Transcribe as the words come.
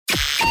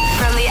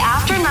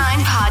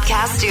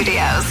Podcast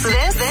Studios.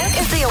 This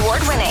is the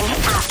award-winning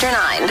After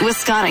 9 with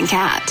Scott and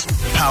Kat.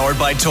 Powered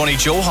by Tony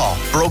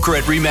Johal, broker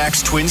at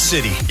RE/MAX Twin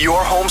City.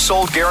 Your home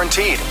sold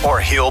guaranteed, or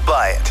he'll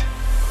buy it.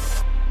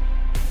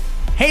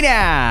 Hey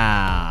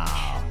now!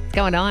 What's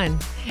going on?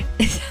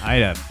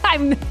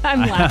 I'm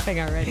laughing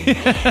already.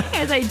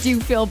 As I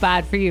do feel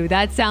bad for you.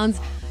 That sounds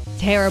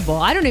terrible.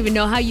 I don't even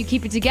know how you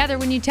keep it together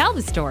when you tell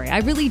the story. I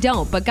really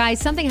don't. But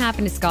guys, something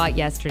happened to Scott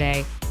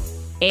yesterday,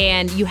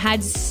 and you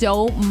had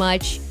so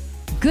much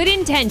good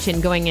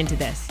intention going into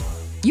this.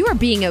 You are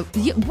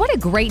what a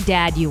great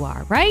dad you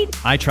are, right?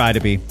 I try to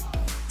be.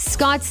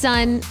 Scott's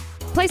son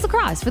plays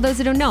lacrosse, for those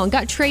who don't know, and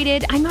got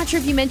traded. I'm not sure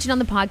if you mentioned on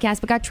the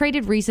podcast, but got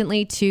traded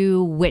recently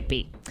to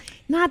Whitby.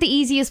 Not the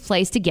easiest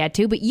place to get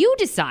to, but you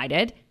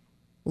decided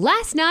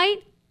last night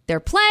they're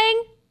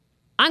playing.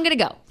 I'm going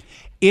to go.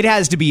 It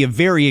has to be a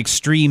very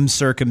extreme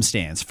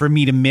circumstance for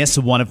me to miss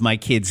one of my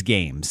kids'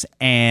 games.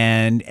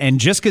 And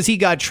just because he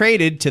got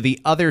traded to the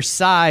other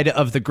side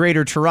of the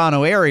greater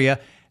Toronto area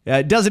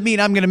doesn't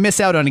mean I'm going to miss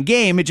out on a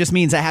game. It just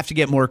means I have to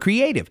get more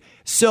creative.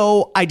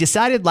 So I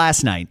decided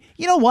last night,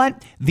 you know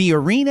what? The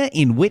arena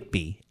in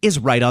Whitby is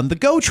right on the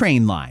GO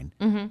train line.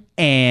 Mm-hmm.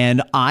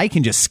 And I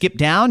can just skip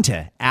down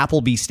to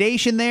Appleby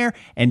Station there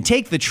and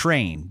take the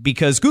train,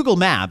 because Google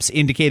Maps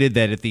indicated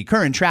that at the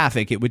current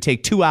traffic, it would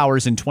take 2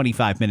 hours and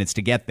 25 minutes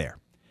to get there.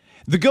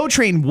 The GO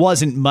train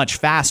wasn't much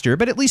faster,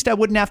 but at least I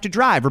wouldn't have to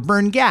drive or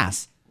burn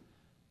gas.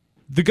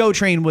 The GO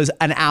train was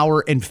an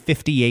hour and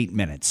 58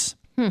 minutes.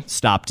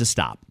 Stop to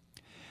stop.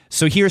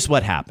 So here's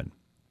what happened.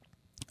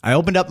 I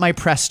opened up my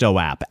Presto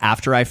app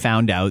after I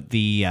found out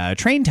the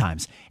train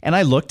times, and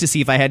I looked to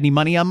see if I had any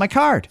money on my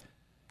card.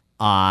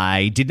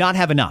 I did not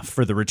have enough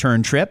for the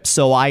return trip,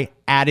 so I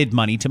added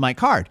money to my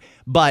card.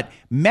 But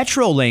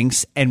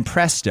Metrolinx and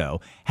Presto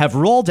have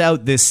rolled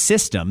out this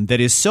system that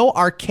is so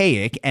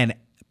archaic and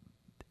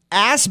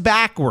ass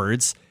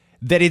backwards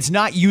that it's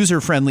not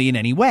user-friendly in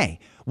any way.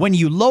 When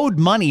you load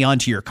money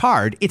onto your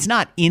card, it's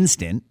not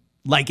instant.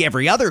 Like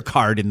every other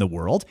card in the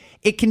world,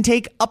 it can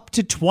take up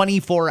to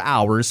 24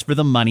 hours for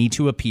the money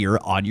to appear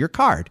on your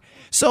card.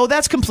 So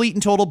that's complete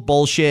and total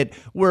bullshit.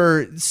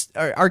 We're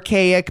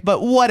archaic,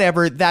 but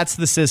whatever. That's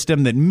the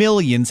system that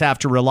millions have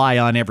to rely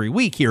on every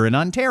week here in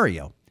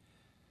Ontario.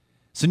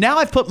 So now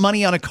I've put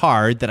money on a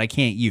card that I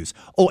can't use.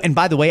 Oh, and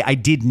by the way, I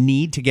did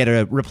need to get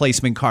a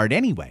replacement card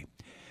anyway.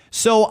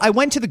 So I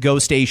went to the GO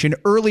station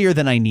earlier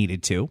than I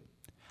needed to.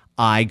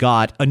 I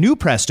got a new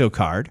Presto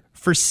card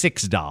for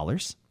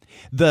 $6.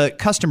 The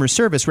customer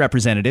service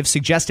representative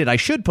suggested I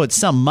should put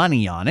some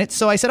money on it.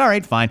 So I said, all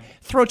right, fine,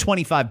 throw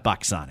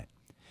 $25 on it.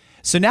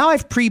 So now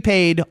I've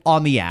prepaid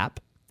on the app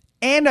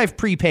and I've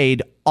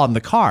prepaid on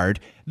the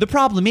card. The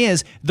problem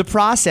is the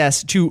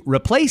process to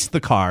replace the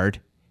card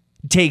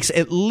takes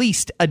at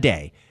least a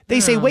day.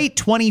 They say wait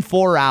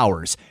 24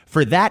 hours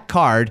for that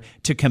card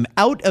to come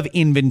out of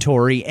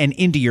inventory and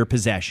into your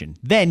possession.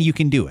 Then you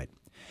can do it.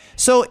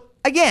 So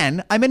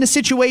again, I'm in a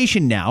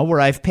situation now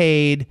where I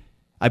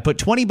put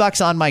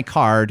 $20 on my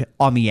card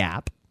on the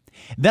app.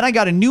 Then I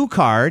got a new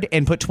card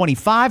and put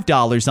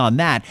 $25 on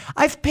that.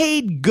 I've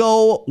paid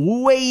GO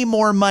way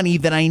more money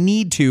than I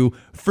need to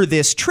for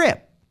this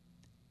trip.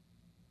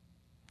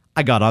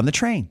 I got on the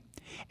train.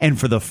 And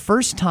for the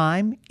first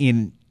time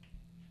in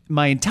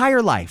my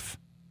entire life,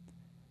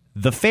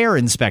 the fare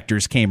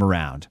inspectors came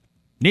around.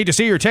 Need to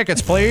see your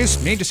tickets,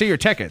 please. Need to see your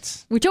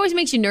tickets. Which always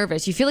makes you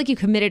nervous. You feel like you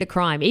committed a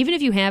crime. Even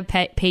if you have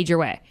paid your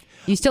way,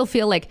 you still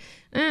feel like...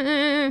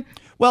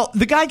 Well,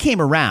 the guy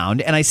came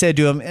around and I said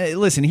to him,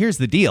 listen, here's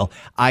the deal.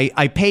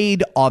 I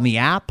paid on the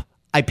app.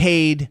 I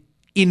paid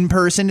in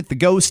person at the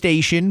GO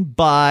station,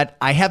 but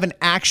I haven't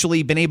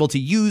actually been able to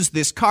use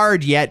this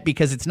card yet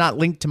because it's not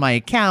linked to my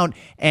account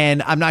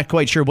and I'm not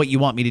quite sure what you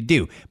want me to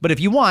do. But if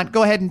you want,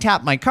 go ahead and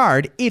tap my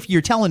card if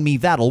you're telling me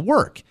that'll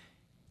work.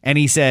 And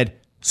he said,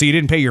 so you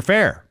didn't pay your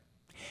fare?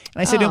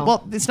 And I said,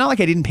 well, it's not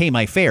like I didn't pay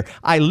my fare.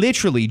 I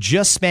literally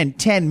just spent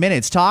 10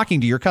 minutes talking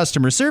to your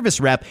customer service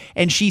rep,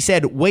 and she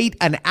said, wait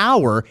an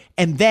hour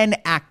and then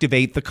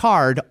activate the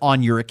card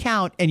on your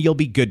account, and you'll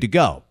be good to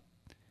go.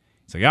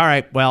 He's like, all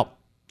right, well,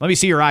 let me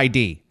see your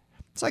ID.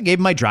 So I gave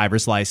him my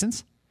driver's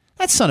license.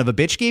 That son of a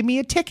bitch gave me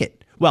a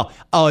ticket. Well,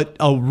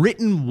 a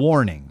written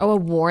warning. Oh, a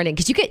warning.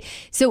 Because you could,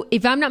 so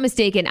if I'm not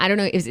mistaken, I don't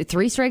know, is it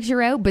 3 strikes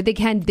you're out? But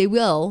they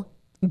will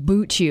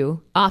boot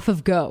you off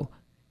of GO.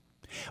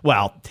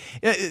 Well,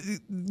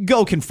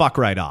 GO can fuck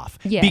right off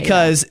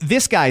because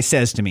this guy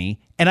says to me,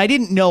 and I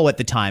didn't know at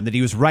the time that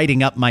he was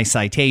writing up my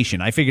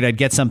citation. I figured I'd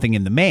get something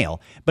in the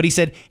mail, but he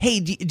said, hey,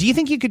 do you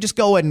think you could just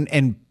go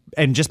and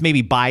just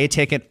maybe buy a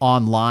ticket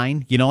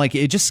online? You know, like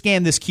just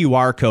scan this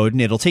QR code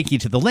and it'll take you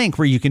to the link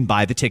where you can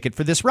buy the ticket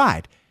for this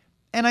ride.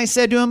 And I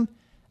said to him,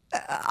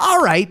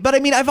 all right, but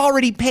I mean, I've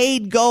already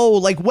paid GO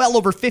like well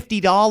over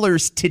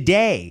 $50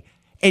 today.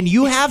 And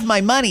you have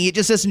my money. It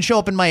just doesn't show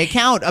up in my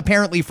account,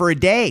 apparently, for a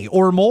day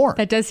or more.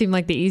 That does seem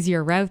like the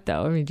easier route,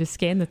 though. I mean, just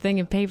scan the thing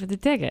and pay for the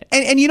ticket.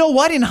 And you know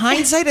what? In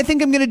hindsight, I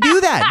think I'm going to do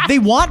that. They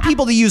want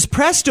people to use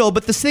Presto,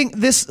 but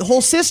this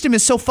whole system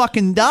is so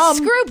fucking dumb.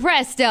 Screw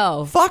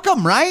Presto. Fuck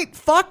them, right?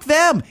 Fuck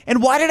them.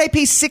 And why did I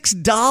pay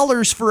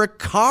 $6 for a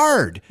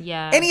card?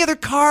 Yeah. Any other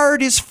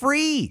card is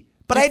free.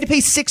 But I had to pay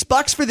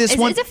 $6 for this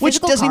one,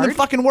 which doesn't even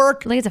fucking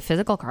work. Like it's a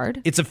physical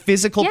card? It's a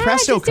physical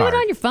Presto just card. do it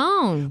on your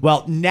phone.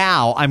 Well,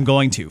 now I'm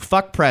going to.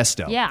 Fuck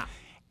Presto. Yeah.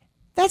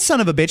 That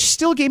son of a bitch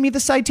still gave me the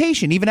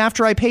citation, even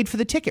after I paid for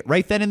the ticket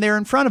right then and there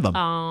in front of him.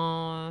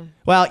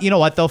 Well, you know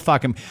what, though?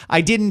 Fuck him.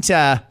 I didn't...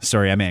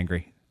 sorry, I'm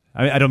angry.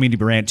 I don't mean to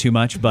rant too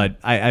much, but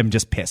I'm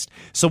just pissed.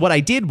 So what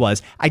I did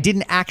was I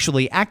didn't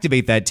actually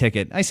activate that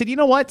ticket. I said, you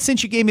know what?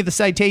 Since you gave me the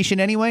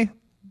citation anyway...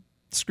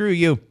 Screw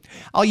you.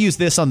 I'll use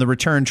this on the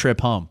return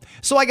trip home.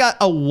 So I got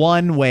a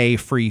one-way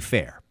free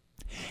fare.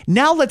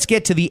 Now let's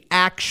get to the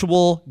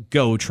actual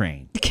GO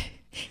train.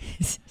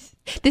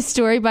 This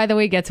story, by the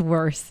way, gets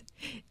worse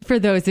for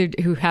those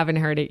who haven't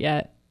heard it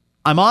yet.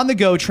 I'm on the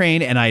GO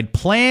train and I'd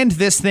planned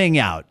this thing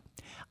out.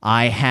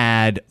 I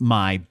had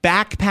my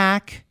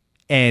backpack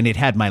and it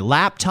had my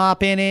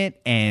laptop in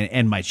it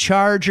and my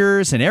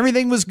chargers and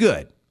everything was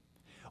good.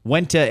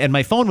 And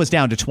my phone was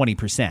down to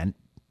 20%.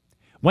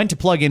 Went to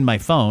plug in my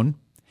phone.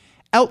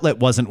 Outlet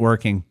wasn't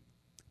working.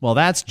 Well,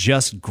 that's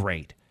just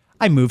great.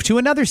 I moved to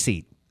another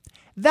seat.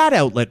 That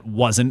outlet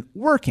wasn't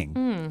working.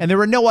 And there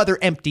were no other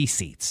empty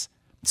seats.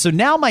 So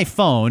now my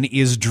phone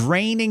is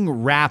draining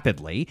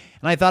rapidly.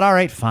 And I thought, all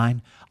right,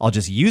 fine. I'll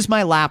just use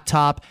my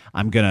laptop.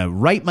 I'm going to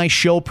write my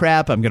show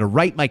prep. I'm going to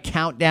write my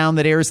countdown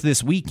that airs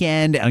this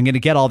weekend. I'm going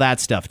to get all that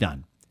stuff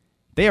done.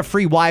 They have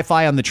free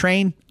Wi-Fi on the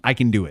train. I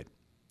can do it.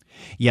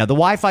 Yeah, the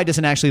Wi-Fi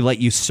doesn't actually let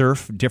you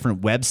surf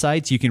different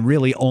websites. You can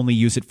really only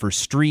use it for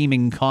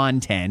streaming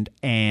content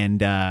and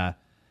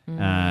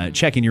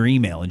checking your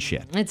email and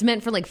shit. It's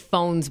meant for like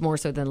phones more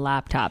so than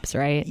laptops,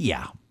 right?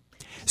 Yeah.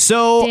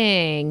 So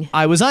Dang.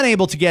 I was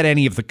unable to get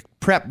any of the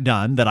prep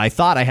done that I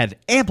thought I had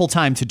ample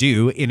time to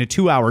do in a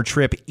 2-hour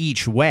trip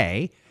each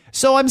way.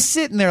 So I'm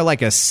sitting there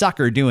like a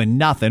sucker doing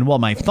nothing while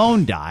my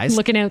phone dies.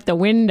 Looking out the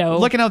window.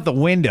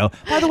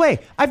 By the way,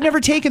 I've never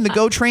taken the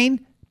GO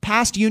train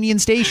past Union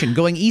Station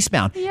going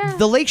eastbound. Yeah.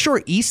 The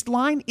Lakeshore East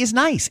line is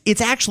nice. It's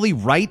actually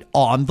right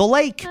on the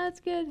lake. That's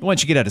good.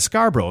 Once you get out of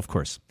Scarborough, of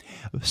course.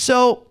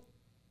 So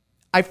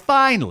I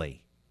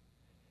finally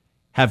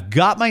have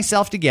got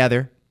myself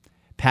together,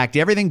 packed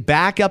everything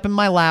back up in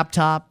my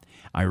laptop.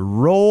 I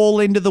roll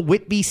into the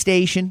Whitby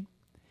station,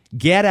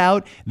 get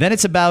out. Then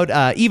it's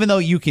about, even though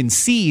you can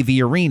see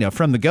the arena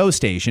from the GO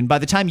station, by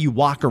the time you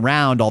walk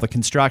around all the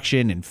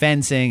construction and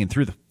fencing and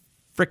through the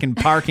freaking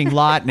parking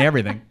lot and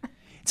everything,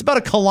 it's about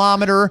a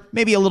kilometer,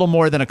 maybe a little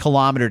more than a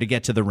kilometer to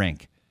get to the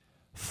rink.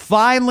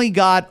 Finally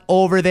got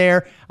over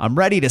there. I'm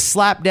ready to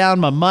slap down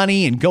my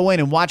money and go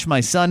in and watch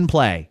my son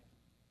play.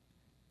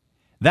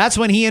 That's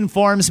when he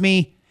informs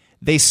me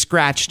they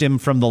scratched him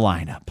from the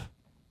lineup.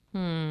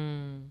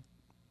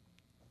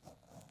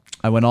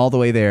 I went all the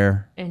way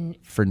there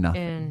for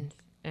nothing.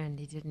 And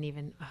he didn't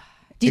even...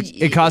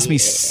 It cost me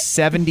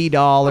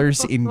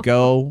 $70 in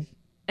GO.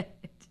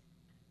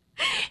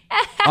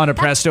 On a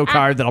Presto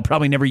card that I'll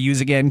probably never use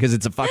again because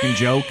it's a fucking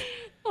joke.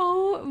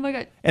 Oh my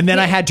God. And then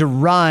I had to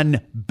run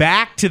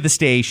back to the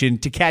station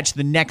to catch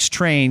the next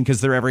train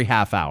because they're every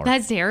half hour.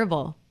 That's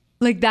terrible.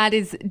 Like, that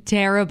is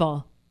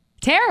terrible.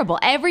 Terrible.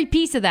 Every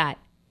piece of that.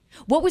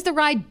 What was the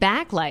ride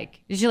back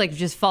like? Did you like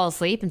just fall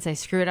asleep and say,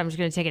 screw it, I'm just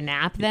going to take a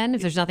nap then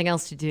if there's nothing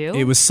else to do?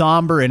 It was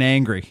somber and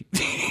angry.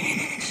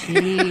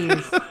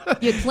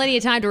 Jeez. You had plenty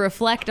of time to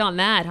reflect on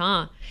that,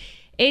 huh?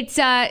 It's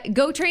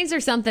GO trains are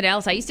something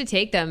else. I used to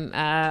take them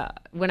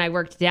when I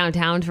worked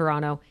downtown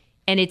Toronto,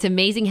 and it's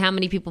amazing how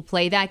many people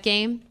play that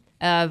game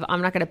of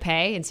I'm not going to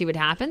pay and see what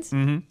happens.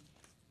 Mm-hmm.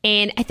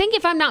 And I think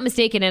if I'm not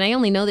mistaken, and I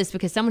only know this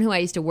because someone who I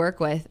used to work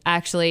with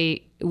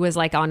actually was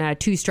like on a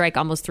 2-strike,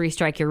 almost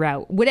 3-strike your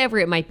route, whatever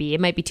it might be. It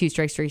might be 2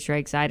 strikes, 3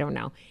 strikes. I don't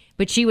know.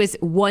 But she was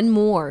one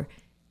more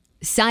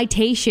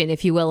citation,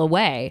 if you will,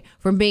 away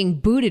from being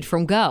booted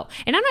from GO.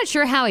 And I'm not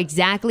sure how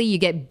exactly you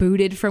get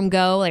booted from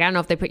GO. Like, I don't know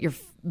if they put your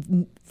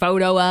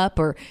photo up,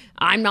 or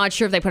I'm not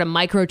sure if they put a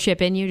microchip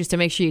in you just to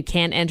make sure you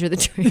can't enter the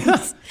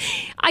trains.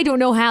 I don't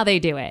know how they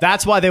do it.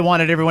 That's why they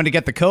wanted everyone to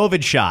get the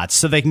COVID shots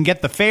so they can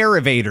get the fare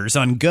evaders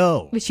on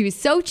GO. But she was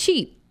so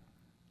cheap.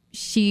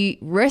 She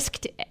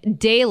risked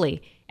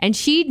daily, and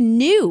she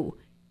knew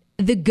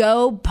the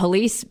GO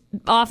police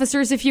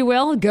officers, if you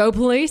will, GO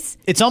police.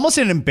 It's almost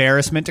an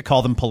embarrassment to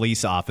call them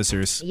police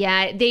officers.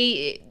 Yeah,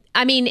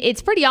 I mean,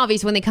 it's pretty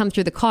obvious when they come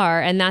through the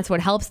car, and that's what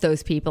helps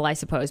those people, I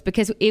suppose,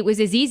 because it was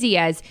as easy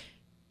as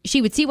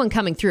she would see one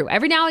coming through.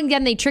 Every now and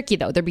again, they'd trick you,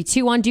 though. There'd be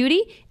 2 on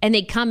duty, and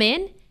they'd come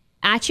in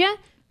at you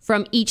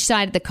from each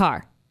side of the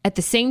car at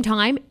the same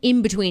time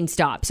in between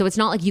stops. So it's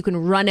not like you can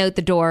run out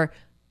the door.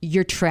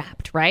 You're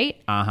trapped,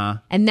 right? Uh-huh.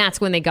 And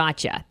that's when they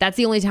got you. That's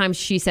the only time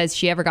she says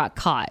she ever got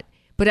caught.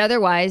 But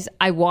otherwise,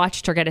 I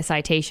watched her get a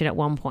citation at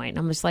one point.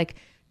 I'm just like,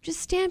 just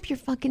stamp your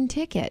fucking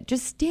ticket.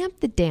 Just stamp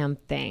the damn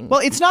thing. Well,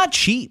 it's not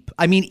cheap.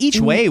 I mean, each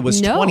way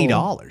was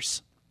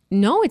 $20.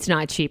 No, it's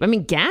not cheap. I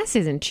mean, gas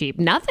isn't cheap.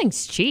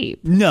 Nothing's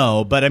cheap.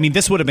 No, but I mean,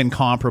 this would have been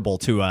comparable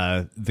to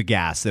the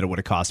gas that it would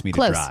have cost me to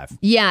drive.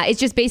 Yeah, it's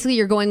just basically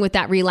you're going with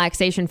that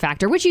relaxation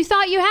factor, which you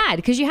thought you had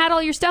because you had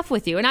all your stuff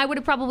with you. And I would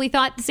have probably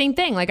thought the same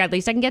thing. Like, at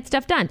least I can get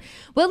stuff done.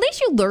 Well, at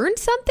least you learned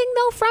something,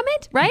 though, from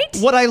it, right?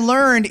 What I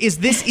learned is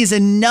this is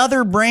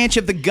another branch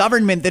of the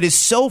government that is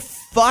so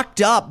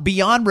fucked up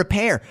beyond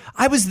repair.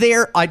 I was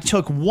there. I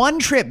took one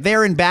trip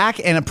there and back,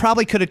 and I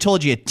probably could have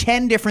told you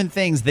 10 different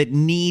things that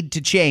need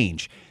to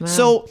change. Wow.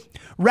 So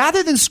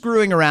rather than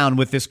screwing around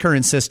with this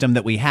current system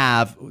that we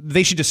have,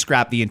 they should just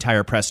scrap the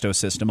entire Presto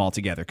system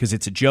altogether because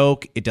it's a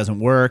joke. It doesn't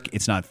work.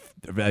 It's not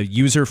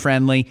user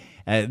friendly.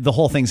 The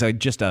whole thing's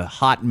just a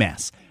hot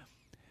mess.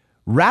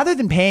 Rather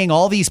than paying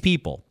all these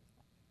people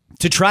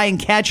to try and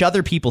catch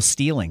other people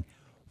stealing,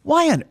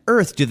 why on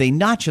earth do they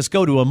not just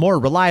go to a more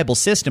reliable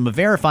system of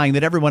verifying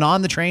that everyone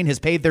on the train has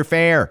paid their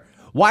fare?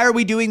 Why are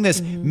we doing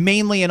this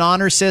mainly an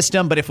honor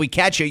system, but if we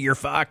catch you, you're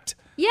fucked?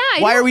 Yeah.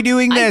 Why are we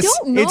doing this?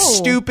 I don't know. It's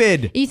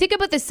stupid. You think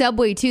about the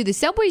subway too. The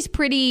subway's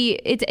pretty.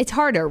 It's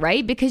harder,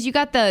 right? Because you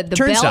got the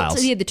turnstiles.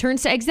 Belt. Yeah, the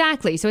turnstile.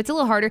 Exactly. So it's a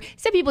little harder.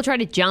 Some people try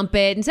to jump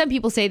it, and some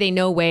people say they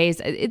know ways.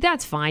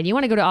 That's fine. You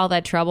want to go to all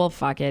that trouble?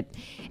 Fuck it.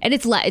 And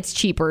it's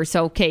cheaper.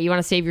 So okay, you want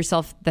to save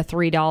yourself the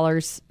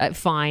 $3?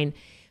 Fine.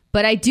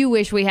 But I do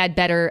wish we had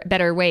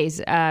better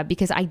ways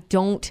because I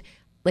don't.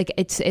 Like,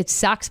 it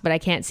sucks, but I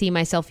can't see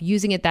myself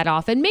using it that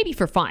often. Maybe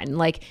for fun.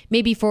 Like,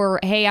 maybe for,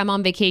 hey, I'm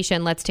on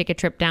vacation. Let's take a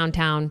trip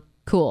downtown.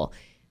 Cool.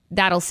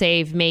 That'll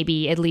save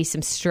maybe at least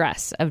some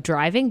stress of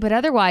driving. But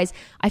otherwise,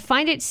 I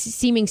find it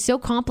seeming so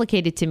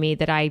complicated to me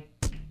that I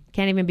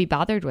can't even be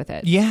bothered with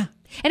it. Yeah.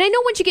 And I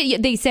know once you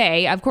get, they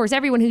say, of course,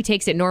 everyone who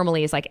takes it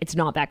normally is like, it's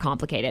not that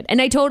complicated.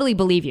 And I totally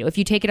believe you if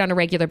you take it on a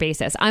regular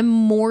basis. I'm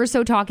more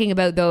so talking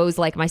about those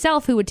like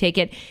myself who would take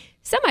it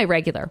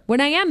semi-regular when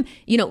I am,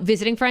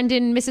 visiting friend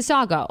in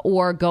Mississauga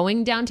or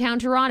going downtown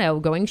Toronto,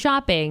 going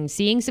shopping,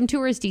 seeing some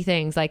touristy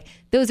things. Like,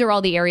 those are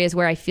all the areas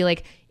where I feel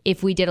like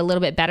if we did a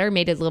little bit better,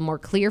 made it a little more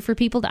clear for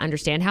people to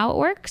understand how it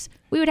works,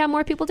 we would have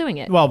more people doing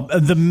it. Well,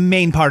 the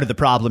main part of the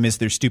problem is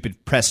their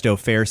stupid Presto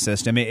fare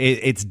system.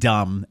 It's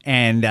dumb.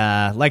 And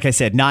like I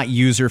said, not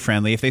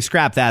user-friendly. If they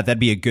scrap that, that'd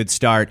be a good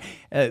start.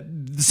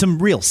 Some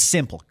real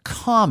simple,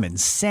 common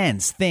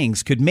sense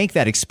things could make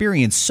that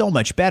experience so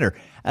much better.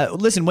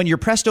 Listen, when your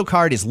Presto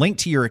card is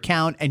linked to your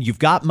account and you've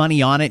got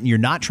money on it and you're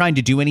not trying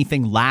to do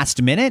anything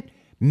last minute,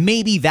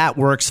 maybe that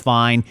works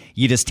fine.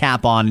 You just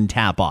tap on and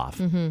tap off.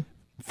 Mm-hmm.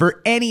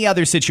 For any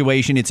other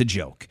situation, it's a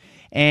joke.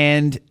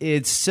 And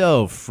it's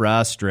so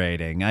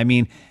frustrating. I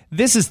mean,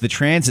 this is the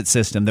transit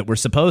system that we're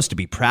supposed to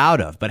be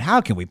proud of, but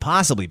how can we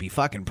possibly be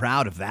fucking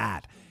proud of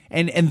that?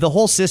 And the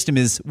whole system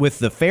is with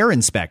the fare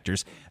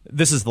inspectors.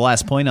 This is the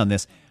last point on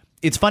this.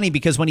 It's funny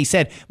because when he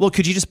said, well,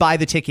 could you just buy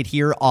the ticket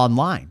here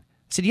online?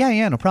 I said,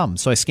 yeah, no problem.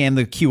 So I scanned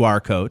the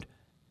QR code,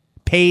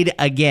 paid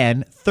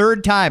again.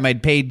 Third time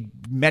I'd paid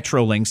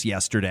Metrolinx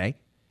yesterday.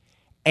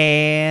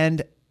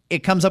 And it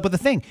comes up with a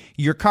thing.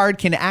 Your card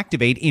can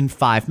activate in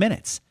 5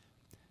 minutes.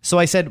 So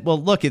I said, well,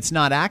 look, it's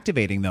not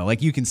activating, though.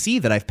 Like, you can see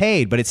that I've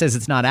paid, but it says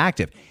it's not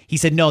active. He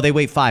said, no, they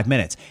wait 5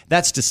 minutes.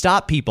 That's to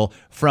stop people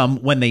from,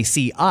 when they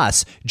see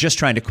us, just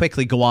trying to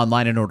quickly go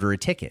online and order a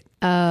ticket.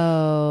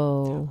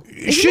 Oh.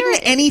 Shouldn't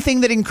anything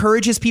that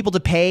encourages people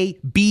to pay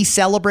be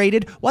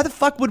celebrated? Why the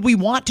fuck would we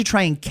want to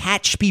try and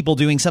catch people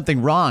doing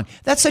something wrong?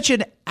 That's such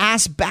an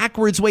ass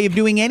backwards way of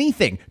doing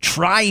anything.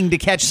 Trying to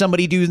catch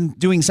somebody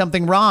doing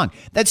something wrong.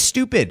 That's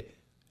stupid.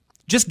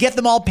 Just get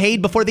them all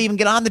paid before they even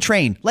get on the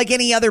train, like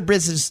any other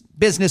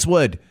business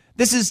would.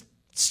 This is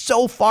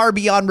so far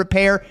beyond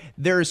repair.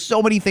 There are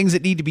so many things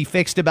that need to be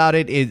fixed about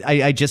it.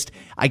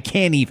 I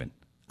can't even.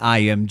 I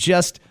am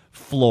just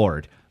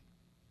floored.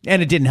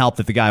 And it didn't help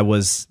that the guy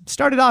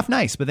started off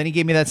nice, but then he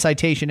gave me that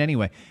citation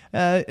anyway.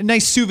 A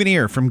nice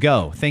souvenir from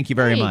Go. Thank you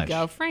very much. There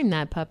you go. Frame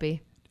that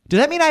puppy.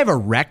 Does that mean I have a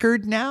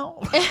record now?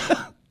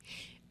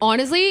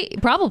 Honestly,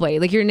 probably.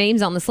 Like, your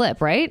name's on the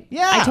slip, right?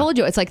 Yeah. I told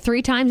you, it's like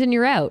 3 times and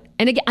you're out.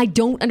 And again, I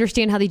don't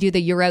understand how they do the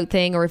you're out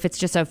thing, or if it's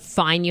just a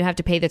fine you have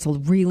to pay that's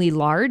really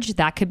large.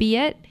 That could be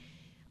it.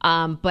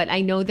 But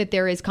I know that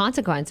there is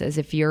consequences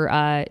if you're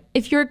an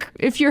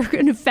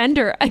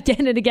offender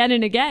again and again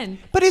and again.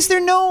 But is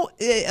there no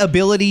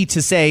ability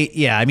to say,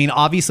 yeah, I mean,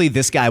 obviously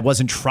this guy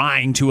wasn't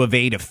trying to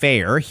evade a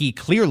fare. He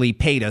clearly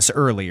paid us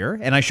earlier,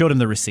 and I showed him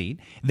the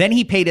receipt. Then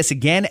he paid us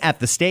again at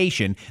the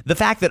station. The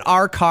fact that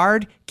our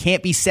card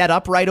can't be set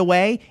up right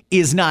away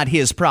is not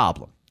his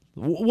problem.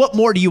 What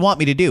more do you want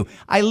me to do?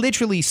 I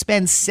literally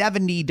spent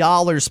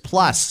 $70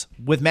 plus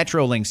with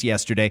Metrolinx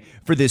yesterday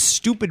for this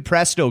stupid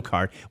Presto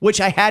card, which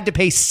I had to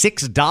pay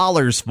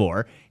 $6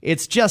 for.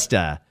 It's just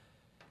a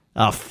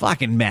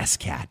fucking mess,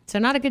 Kat. So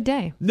not a good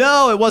day.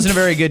 No, it wasn't a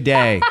very good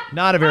day.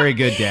 Not a very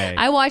good day.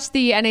 I watched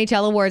the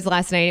NHL awards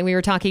last night, and we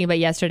were talking about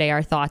yesterday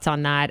our thoughts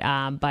on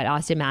that. But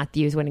Austin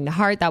Matthews winning the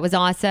Hart, that was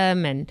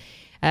awesome, and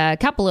a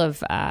couple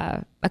of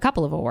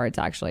awards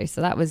actually.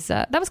 So that was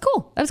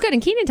cool. That was good.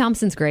 And Kenan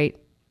Thompson's great.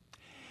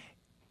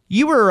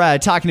 You were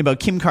talking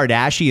about Kim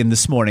Kardashian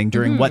this morning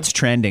during What's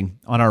Trending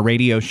on our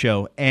radio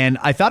show, and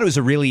I thought it was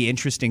a really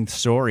interesting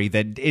story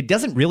that it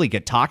doesn't really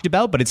get talked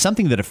about, but it's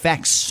something that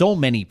affects so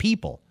many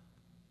people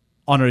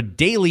on a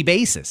daily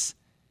basis.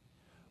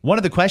 One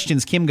of the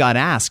questions Kim got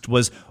asked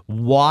was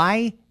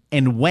why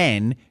and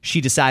when she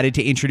decided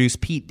to introduce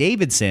Pete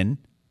Davidson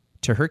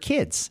to her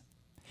kids.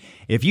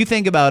 If you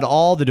think about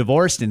all the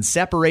divorced and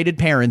separated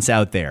parents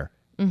out there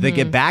that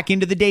get back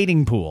into the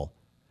dating pool,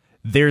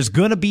 there's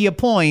going to be a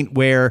point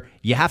where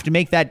you have to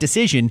make that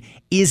decision.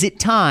 Is it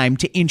time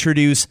to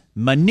introduce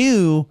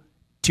Manu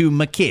to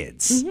my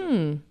kids?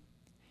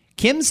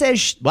 Kim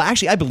says, well,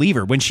 actually, I believe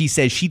her when she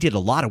says she did a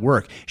lot of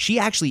work. She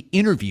actually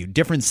interviewed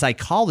different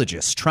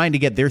psychologists trying to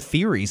get their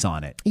theories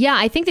on it. Yeah,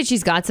 I think that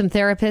she's got some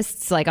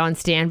therapists like on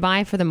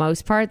standby for the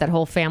most part. That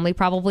whole family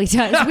probably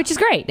does, which is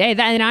great. Hey,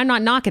 and I'm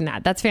not knocking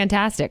that. That's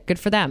fantastic. Good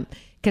for them,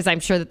 because I'm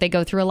sure that they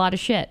go through a lot of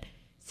shit.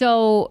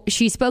 So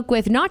she spoke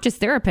with not just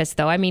therapists,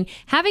 though. I mean,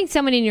 having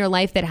someone in your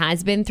life that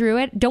has been through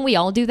it, don't we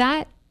all do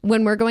that?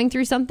 When we're going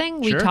through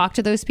something, we talk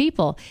to those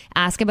people,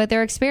 ask about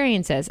their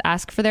experiences,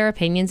 ask for their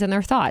opinions and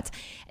their thoughts.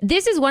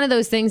 This is one of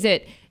those things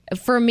that,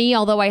 for me,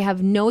 although I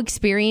have no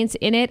experience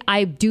in it,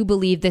 I do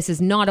believe this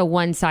is not a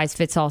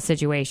one-size-fits-all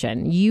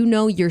situation. You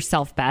know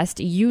yourself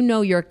best. You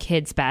know your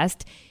kids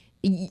best.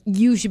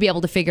 You should be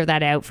able to figure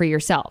that out for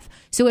yourself.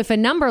 So if a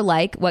number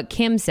like what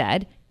Kim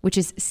said, which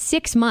is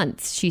 6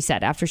 months, she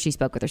said, after she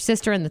spoke with her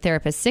sister and the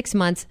therapist, 6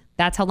 months.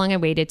 That's how long I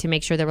waited to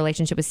make sure the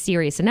relationship was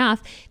serious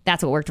enough.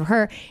 That's what worked for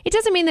her. It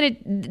doesn't mean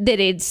that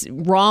it's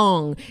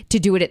wrong to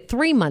do it at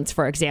 3 months,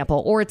 for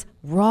example, or it's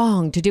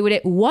wrong to do it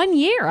at 1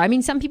 year. I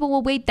mean, some people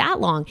will wait that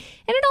long.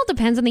 And it all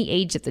depends on the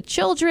age of the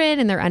children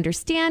and their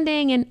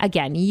understanding. And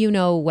again, you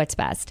know what's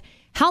best.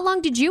 How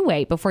long did you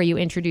wait before you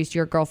introduced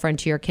your girlfriend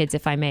to your kids,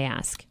 if I may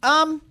ask?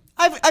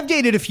 I've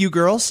dated a few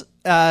girls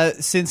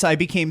since I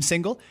became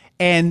single.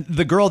 And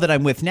the girl that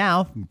I'm with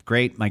now,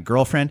 great, my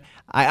girlfriend,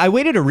 I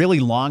waited a really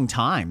long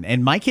time.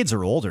 And my kids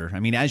are older. I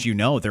mean, as you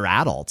know, they're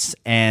adults.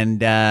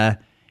 And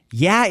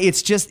yeah,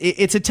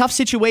 it's a tough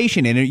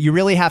situation. And you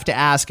really have to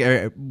ask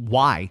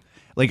why.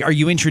 Like, are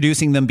you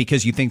introducing them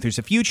because you think there's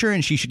a future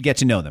and she should get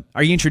to know them?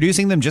 Are you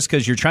introducing them just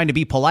because you're trying to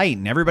be polite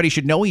and everybody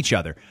should know each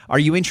other? Are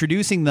you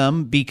introducing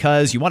them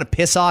because you want to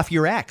piss off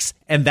your ex?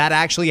 And that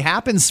actually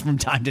happens from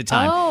time to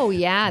time. Oh,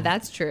 yeah,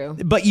 that's true.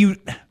 But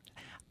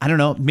I don't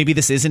know, maybe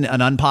this isn't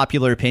an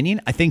unpopular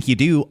opinion. I think you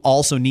do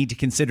also need to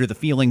consider the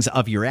feelings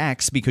of your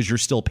ex because you're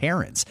still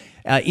parents.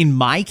 In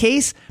my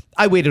case,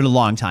 I waited a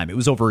long time. It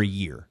was over a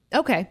year.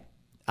 Okay.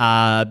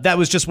 That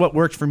was just what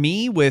worked for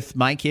me with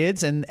my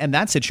kids and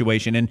that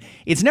situation. And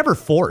it's never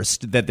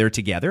forced that they're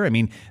together. I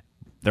mean,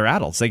 they're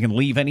adults. They can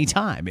leave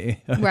anytime.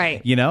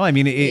 Right. You know, I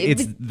mean,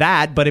 it's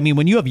that. But I mean,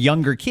 when you have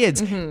younger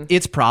kids,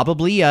 it's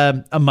probably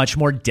a much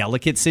more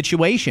delicate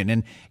situation.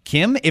 And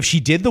Kim, if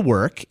she did the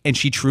work and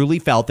she truly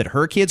felt that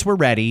her kids were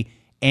ready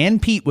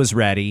and Pete was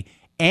ready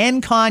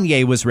and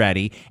Kanye was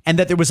ready and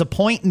that there was a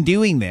point in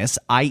doing this,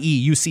 i.e.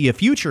 you see a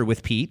future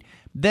with Pete,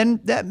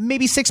 then that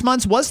maybe 6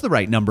 months was the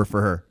right number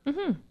for her.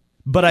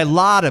 But a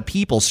lot of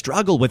people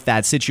struggle with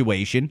that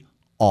situation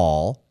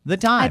all the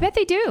time. I bet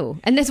they do.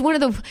 And that's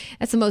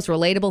the most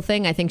relatable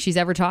thing I think she's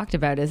ever talked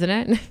about, isn't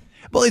it?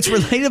 Well, it's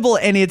relatable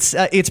and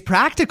it's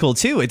practical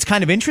too. It's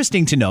kind of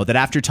interesting to know that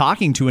after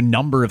talking to a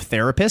number of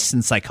therapists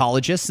and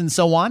psychologists and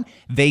so on,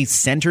 they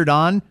centered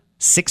on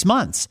 6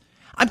 months.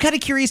 I'm kind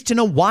of curious to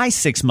know why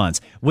 6 months.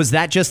 Was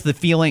that just the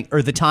feeling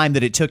or the time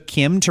that it took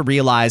Kim to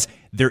realize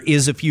there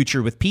is a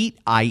future with Pete,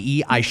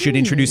 i.e. I should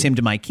introduce him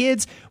to my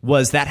kids?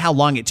 Was that how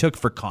long it took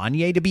for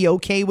Kanye to be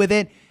okay with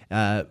it?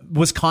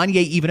 Was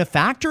Kanye even a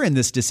factor in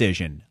this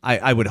decision?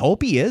 I would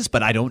hope he is,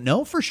 but I don't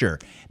know for sure.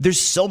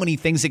 There's so many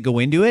things that go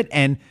into it,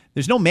 and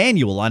there's no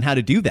manual on how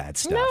to do that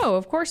stuff. No,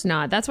 of course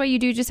not. That's why you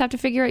do just have to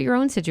figure out your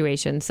own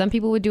situation. Some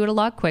people would do it a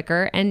lot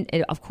quicker. And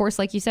of course,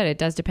 like you said, it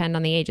does depend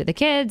on the age of the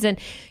kids and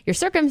your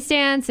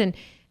circumstance and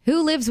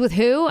who lives with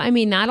who. I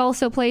mean, that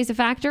also plays a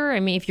factor.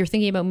 I mean, if you're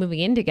thinking about moving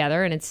in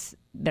together,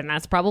 then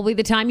that's probably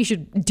the time you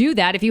should do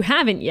that if you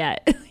haven't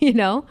yet, you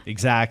know?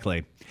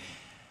 Exactly.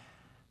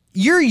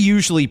 You're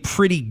usually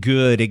pretty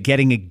good at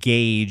getting a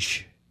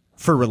gauge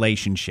for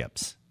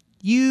relationships.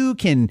 You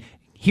can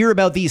hear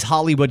about these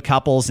Hollywood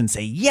couples and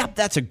say, yep,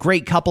 that's a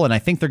great couple and I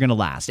think they're going to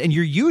last. And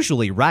you're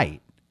usually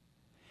right.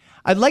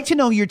 I'd like to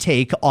know your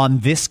take on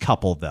this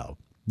couple, though.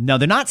 No,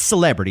 they're not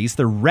celebrities.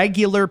 They're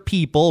regular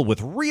people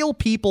with real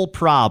people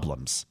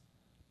problems.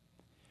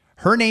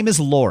 Her name is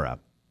Laura.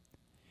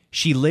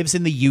 She lives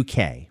in the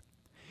UK.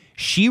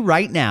 She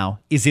right now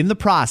is in the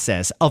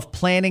process of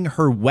planning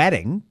her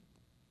wedding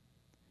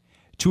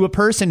to a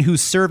person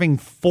who's serving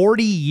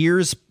 40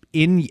 years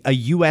in a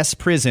U.S.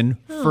 prison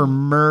for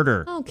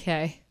murder.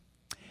 Okay.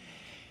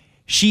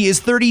 She is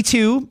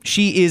 32.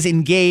 She is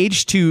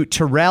engaged to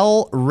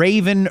Terrell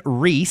Raven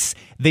Reese.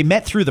 They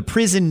met through the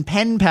prison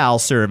pen pal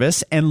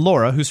service, and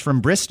Laura, who's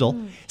from Bristol,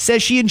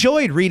 says she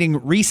enjoyed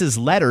reading Reese's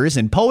letters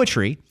and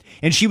poetry,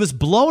 and she was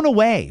blown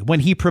away when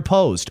he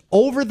proposed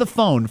over the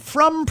phone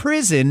from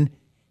prison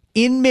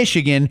in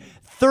Michigan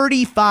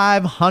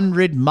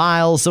 3,500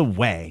 miles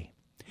away.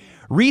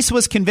 Reese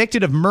was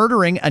convicted of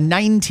murdering a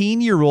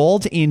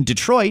 19-year-old in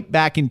Detroit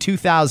back in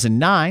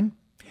 2009.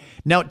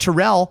 Now,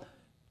 Terrell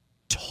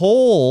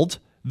told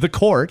the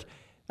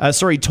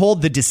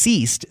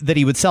deceased that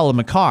he would sell him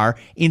a car.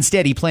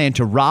 Instead, he planned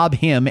to rob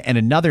him and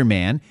another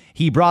man.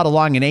 He brought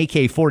along an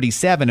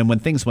AK-47, and when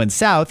things went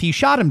south, he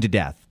shot him to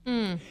death.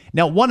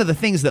 Now, one of the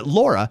things that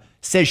Laura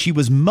says she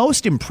was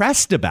most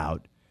impressed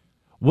about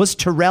was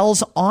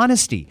Terrell's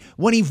honesty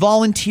when he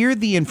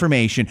volunteered the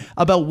information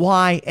about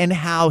why and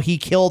how he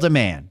killed a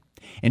man.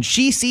 And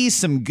she sees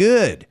some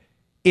good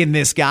in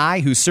this guy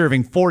who's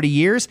serving 40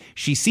 years.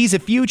 She sees a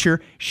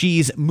future.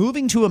 She's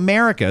moving to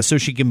America so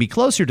she can be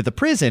closer to the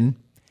prison,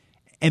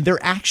 and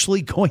they're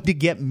actually going to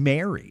get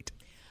married.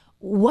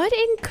 What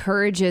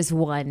encourages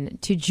one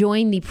to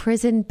join the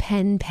prison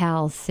pen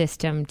pal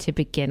system to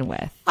begin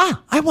with?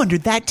 I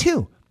wondered that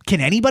too. Can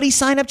anybody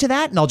sign up to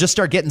that? And I'll just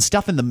start getting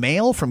stuff in the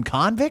mail from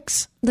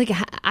convicts? Like,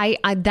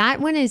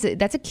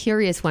 that's a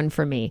curious one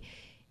for me.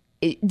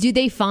 Do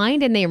they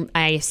find, and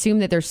I assume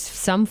that there's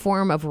some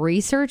form of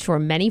research or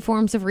many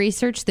forms of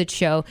research that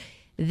show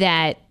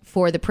that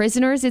for the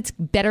prisoners, it's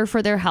better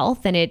for their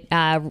health and it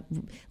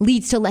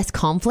leads to less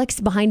conflicts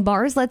behind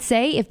bars, let's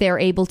say, if they're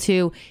able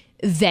to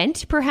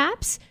vent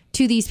perhaps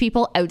to these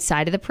people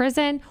outside of the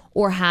prison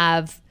or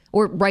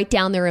write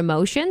down their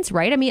emotions,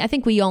 right? I mean, I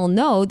think we all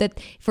know that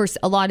for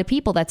a lot of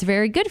people, that's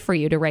very good for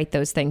you to write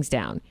those things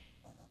down.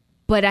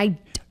 But I'm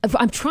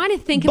trying to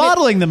think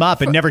bottling them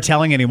up and never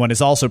telling anyone is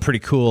also pretty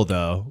cool,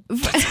 though.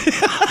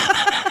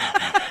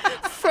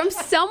 From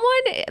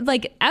someone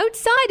like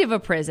outside of a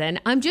prison,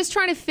 I'm just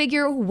trying to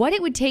figure what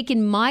it would take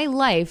in my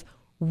life,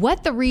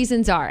 what the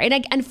reasons are.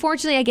 And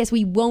unfortunately, I guess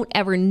we won't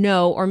ever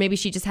know, or maybe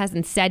she just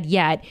hasn't said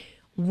yet,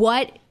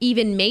 what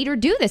even made her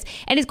do this.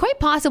 And it's quite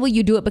possible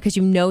you do it because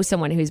you know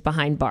someone who's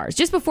behind bars.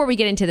 Just before we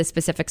get into the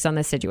specifics on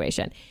this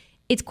situation,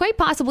 it's quite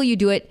possible you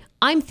do it,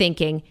 I'm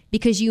thinking,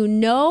 because you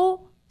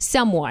know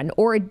someone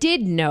or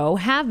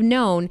have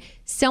known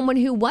someone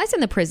who was in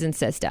the prison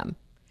system,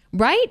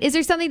 right? Is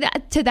there something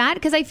to that?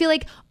 Because I feel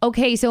like,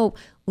 okay, so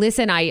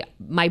listen,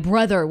 my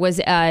brother was,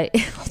 I'll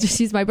just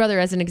use my brother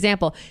as an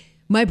example.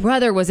 My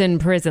brother was in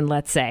prison,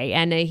 let's say,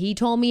 and he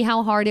told me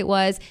how hard it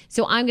was.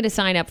 So I'm going to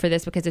sign up for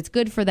this because it's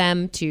good for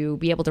them to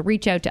be able to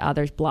reach out to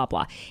others, blah,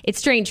 blah. It's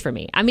strange for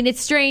me. I mean, it's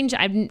strange.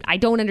 I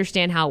don't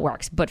understand how it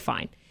works, but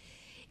fine.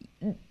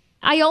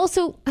 I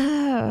also,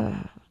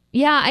 I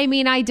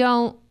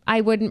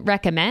wouldn't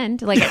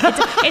recommend. Like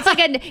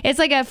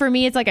for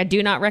me, it's like a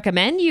do not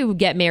recommend you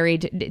get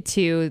married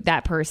to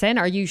that person.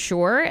 Are you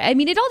sure? I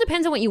mean, it all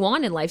depends on what you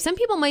want in life. Some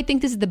people might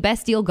think this is the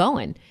best deal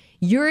going.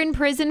 You're in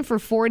prison for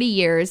 40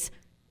 years.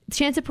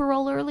 Chance of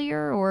parole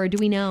earlier, or do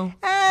we know?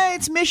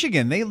 It's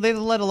Michigan. They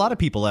let a lot of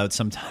people out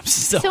sometimes.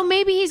 So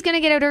maybe he's going to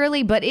get out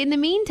early, but in the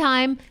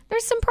meantime,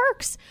 there's some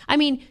perks. I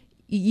mean,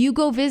 you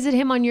go visit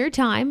him on your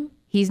time.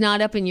 He's not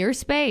up in your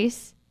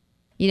space.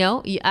 You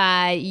know,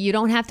 you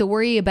don't have to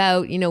worry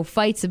about,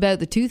 fights about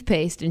the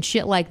toothpaste and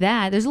shit like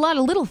that. There's a lot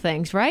of little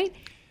things, right?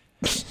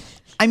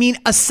 I mean,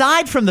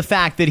 aside from the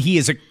fact that he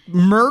is a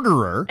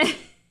murderer,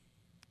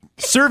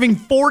 serving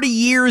 40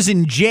 years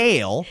in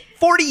jail.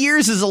 40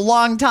 years is a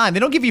long time.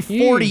 They don't give you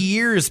 40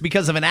 years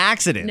because of an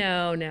accident.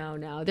 No.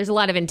 There's a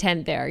lot of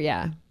intent there,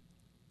 yeah.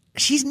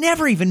 She's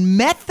never even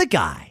met the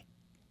guy.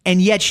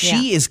 And yet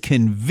she is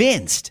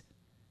convinced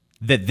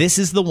that this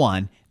is the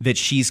one that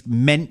she's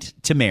meant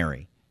to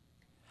marry.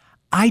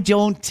 I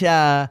don't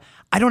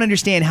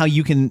understand how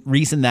you can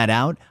reason that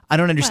out. I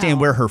don't understand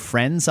where her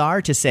friends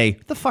are to say,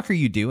 what the fuck are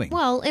you doing?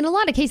 Well, in a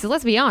lot of cases,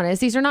 let's be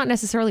honest, these are not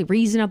necessarily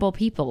reasonable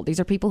people. These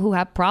are people who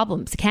have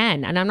problems,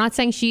 and I'm not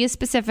saying she is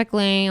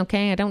specifically,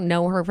 okay, I don't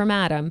know her from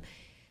Adam,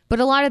 but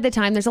a lot of the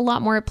time there's a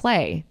lot more at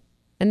play,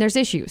 and there's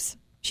issues.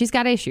 She's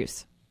got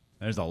issues.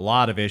 There's a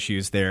lot of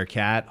issues there,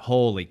 Kat.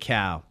 Holy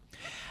cow.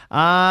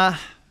 Let's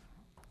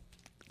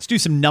do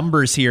some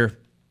numbers here.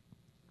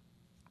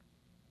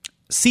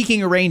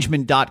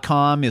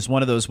 Seekingarrangement.com is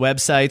one of those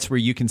websites where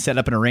you can set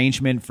up an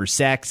arrangement for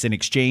sex in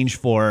exchange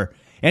for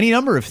any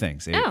number of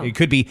things. It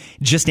could be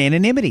just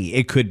anonymity.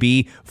 It could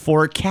be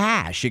for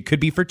cash. It could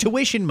be for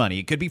tuition money.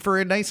 It could be for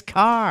a nice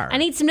car. I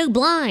need some new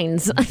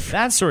blinds.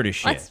 That sort of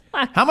shit.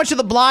 How much are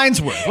the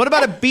blinds worth? What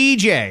about a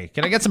BJ?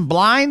 Can I get some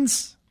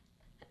blinds?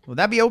 Would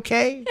that be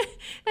okay?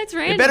 That's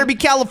random. It better be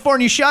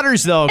California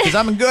shutters, though, because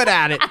I'm good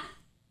at it.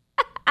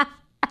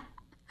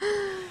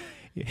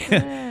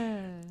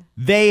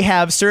 They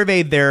have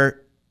surveyed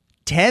their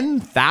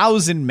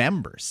 10,000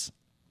 members,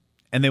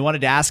 and they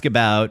wanted to ask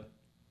about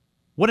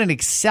what an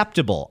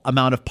acceptable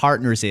amount of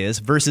partners is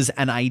versus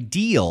an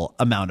ideal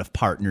amount of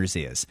partners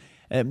is.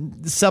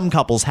 Some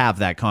couples have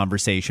that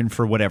conversation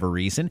for whatever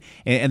reason,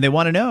 and they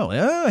want to know,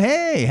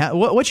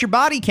 what's your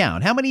body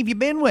count? How many have you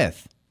been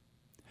with?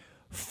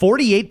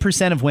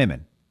 48% of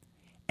women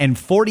and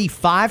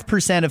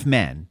 45% of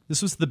men,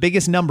 this was the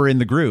biggest number in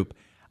the group,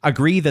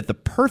 agree that the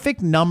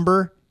perfect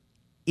number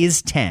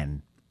is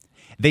 10.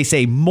 They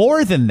say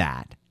more than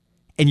that,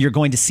 and you're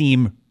going to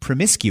seem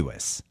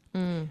promiscuous.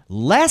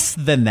 Less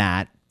than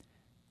that,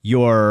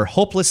 you're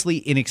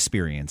hopelessly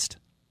inexperienced.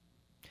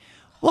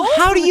 Well,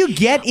 how do you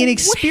get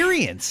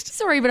inexperienced?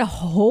 Sorry, but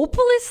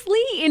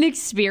hopelessly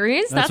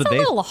inexperienced? That's a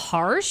little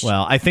harsh.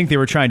 Well, I think they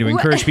were trying to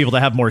encourage people to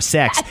have more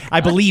sex.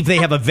 I believe they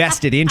have a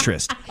vested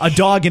interest. A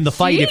dog in the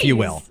fight, if you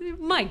will.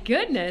 My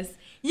goodness.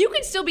 You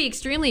can still be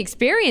extremely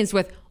experienced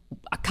with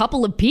a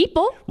couple of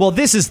people. Well,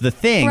 this is the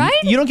thing.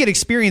 Right? You don't get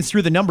experience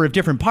through the number of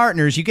different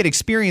partners. You get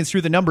experience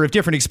through the number of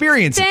different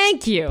experiences.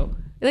 Thank you.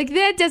 Like,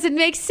 that doesn't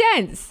make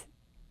sense.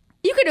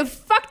 You could have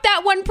fucked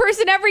that one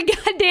person every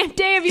goddamn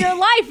day of your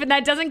life, and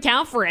that doesn't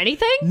count for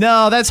anything?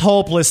 No, that's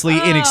hopelessly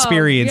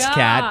inexperienced,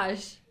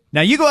 Kat.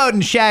 Now, you go out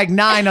and shag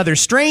 9 other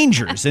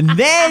strangers, and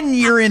then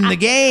you're in the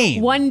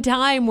game. One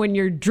time when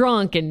you're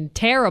drunk and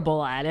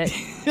terrible at it,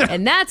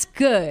 and that's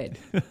good.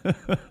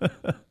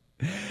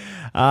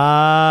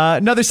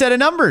 Another set of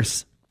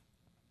numbers.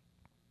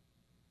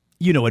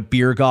 You know what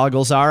beer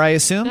goggles are, I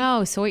assume?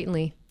 Oh,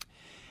 certainly.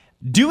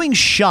 Doing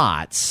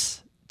shots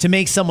to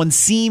make someone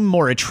seem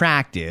more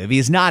attractive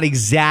is not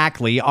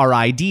exactly our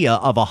idea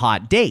of a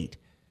hot date.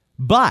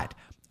 But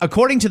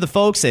according to the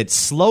folks at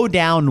Slow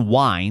Down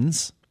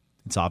Wines,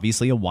 it's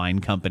obviously a wine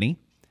company,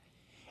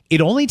 it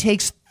only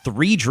takes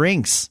 3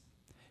 drinks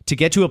to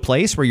get to a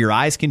place where your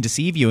eyes can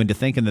deceive you into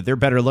thinking that they're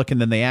better looking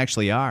than they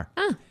actually are.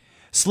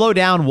 Slow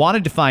Down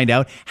wanted to find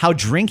out how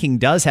drinking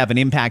does have an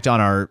impact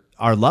on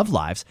our love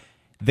lives.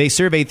 They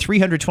surveyed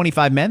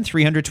 325 men,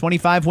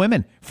 325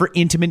 women for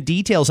intimate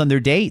details on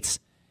their dates.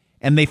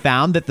 And they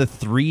found that the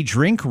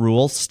 3-drink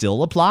rule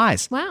still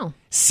applies. Wow.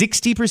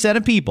 60%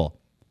 of people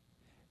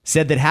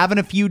said that having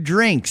a few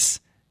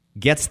drinks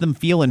gets them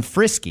feeling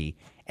frisky.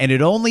 And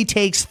it only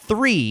takes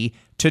 3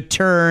 to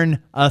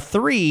turn a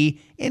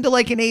 3 into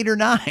like an 8 or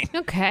 9.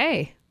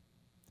 Okay.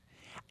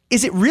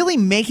 Is it really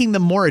making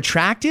them more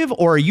attractive,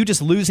 or are you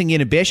just losing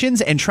inhibitions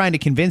and trying to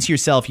convince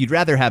yourself you'd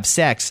rather have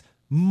sex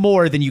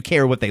more than you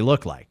care what they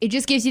look like? It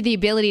just gives you the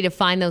ability to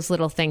find those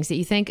little things that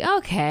you think,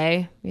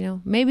 okay,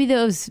 maybe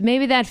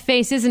that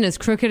face isn't as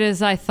crooked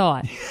as I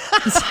thought.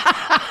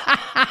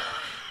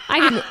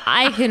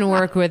 I can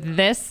work with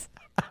this.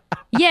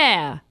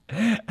 Yeah.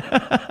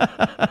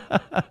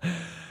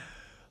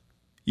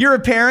 You're a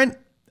parent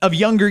of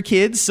younger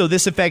kids, so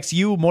this affects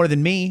you more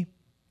than me.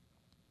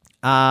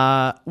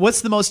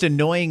 What's the most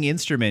annoying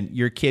instrument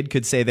your kid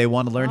could say they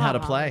want to learn how to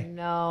play?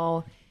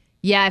 No.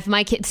 Yeah, if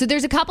my kid... So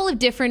there's a couple of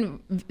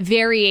different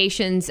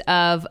variations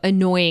of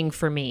annoying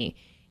for me.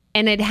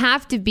 And it'd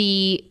have to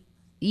be,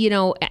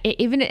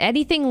 even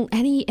anything,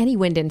 any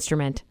wind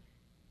instrument.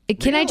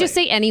 Can I just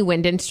say any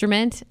wind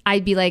instrument?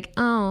 I'd be like,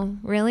 oh,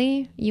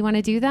 really? You want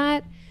to do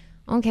that?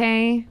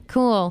 Okay,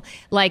 cool.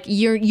 Like,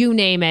 you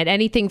name it.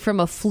 Anything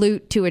from a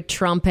flute to a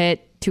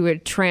trumpet to a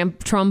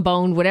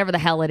trombone, whatever the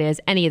hell it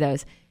is. Any of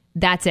those.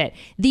 That's it.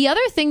 The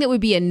other thing that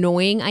would be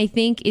annoying, I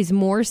think, is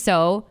more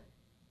so...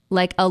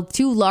 like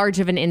too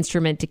large of an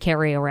instrument to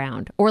carry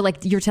around. Or like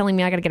you're telling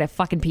me I got to get a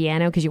fucking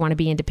piano because you want to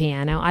be into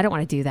piano. I don't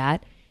want to do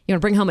that. You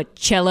want to bring home a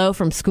cello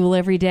from school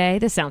every day?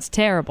 This sounds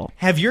terrible.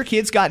 Have your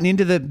kids gotten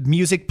into the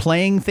music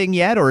playing thing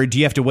yet? Or do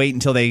you have to wait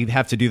until they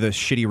have to do the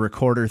shitty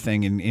recorder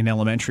thing in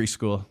elementary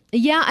school?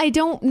 Yeah,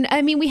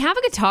 we have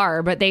a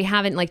guitar, but they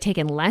haven't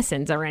taken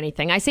lessons or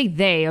anything. I say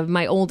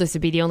my oldest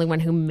would be the only one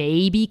who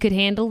maybe could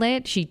handle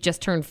it. She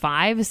just turned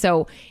 5.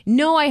 So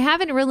no, I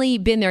haven't really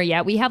been there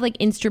yet. We have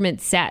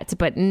instrument sets,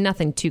 but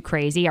nothing too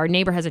crazy. Our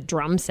neighbor has a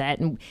drum set,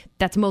 and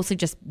that's mostly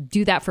just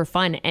do that for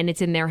fun. And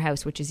it's in their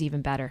house, which is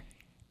even better.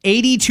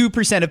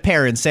 82% of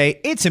parents say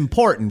it's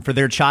important for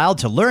their child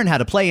to learn how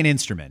to play an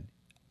instrument.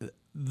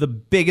 The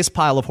biggest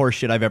pile of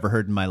horseshit I've ever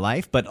heard in my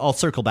life, but I'll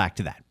circle back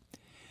to that.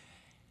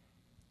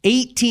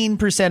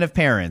 18% of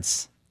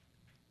parents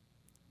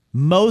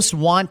most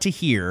want to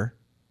hear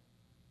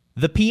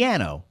the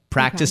piano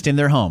practiced in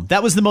their home.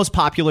 That was the most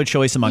popular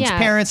choice amongst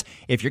parents.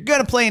 If you're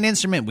going to play an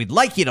instrument, we'd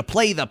like you to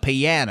play the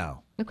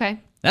piano. Okay.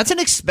 That's an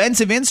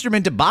expensive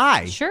instrument to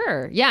buy.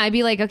 Sure. Yeah, I'd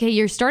be like, okay,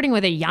 you're starting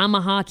with a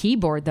Yamaha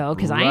keyboard, though,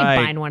 because I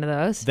ain't buying one of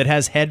those. That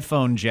has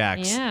headphone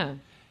jacks. Yeah.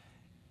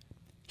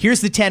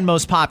 Here's the 10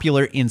 most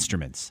popular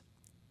instruments.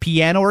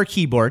 Piano or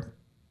keyboard,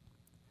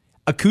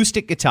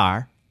 acoustic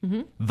guitar,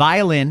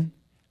 violin,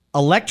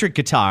 electric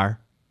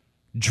guitar,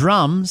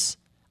 drums,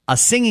 a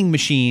singing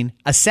machine,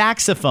 a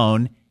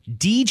saxophone,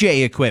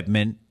 DJ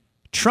equipment,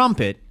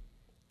 trumpet,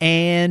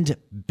 and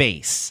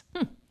bass.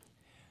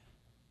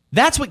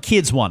 That's what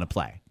kids want to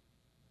play.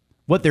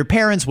 What their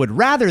parents would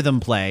rather them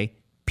play,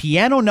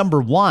 piano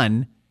number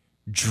 1,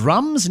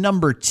 drums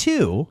number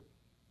 2.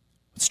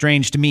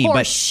 Strange to me,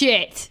 but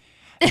shit.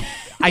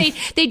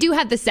 They do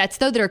have the sets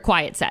though that are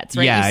quiet sets,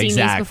 right? Yeah, You've seen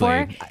exactly.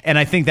 these before? And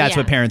I think that's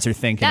what parents are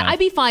thinking of. I'd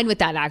be fine with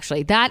that,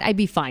 actually. That I'd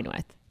be fine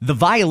with. The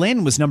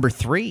violin was number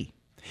 3.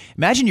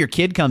 Imagine your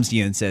kid comes to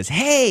you and says,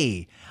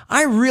 "Hey,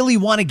 I really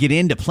want to get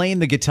into playing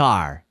the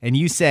guitar." And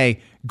you say,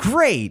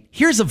 "Great,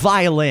 here's a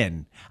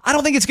violin." I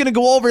don't think it's going to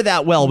go over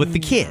that well with the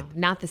kid.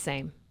 Not the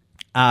same.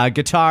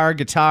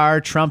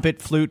 Guitar,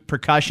 trumpet, flute,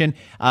 percussion.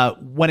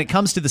 When it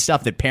comes to the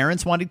stuff that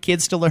parents wanted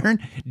kids to learn,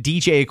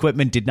 DJ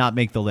equipment did not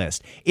make the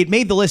list. It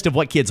made the list of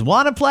what kids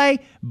want to play,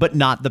 but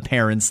not the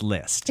parents'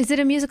 list. Is it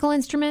a musical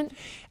instrument?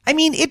 I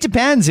mean, it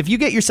depends. If you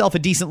get yourself a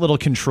decent little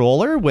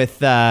controller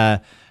with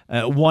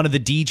one of the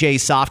DJ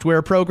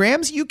software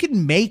programs, you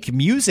can make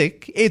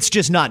music. It's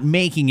just not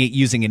making it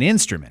using an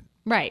instrument.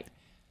 Right.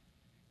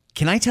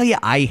 Can I tell you,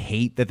 I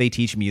hate that they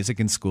teach music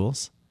in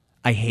schools?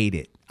 I hate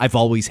it. I've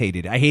always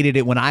hated it. I hated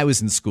it when I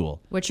was in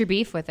school. What's your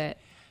beef with it?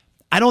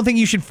 I don't think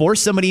you should force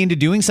somebody into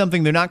doing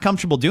something they're not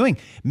comfortable doing.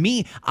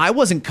 I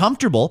wasn't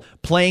comfortable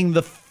playing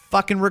the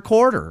fucking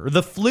recorder or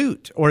the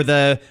flute or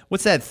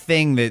what's that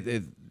thing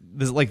that...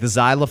 like the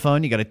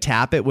xylophone, you got to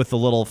tap it with the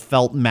little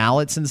felt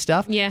mallets and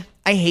stuff. Yeah.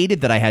 I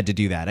hated that I had to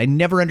do that. I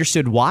never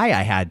understood why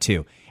I had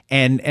to.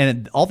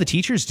 And all the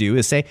teachers do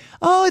is say,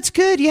 oh, it's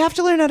good. You have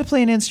to learn how to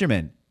play an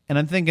instrument. And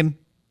I'm thinking,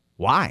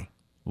 why?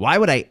 Why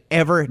would I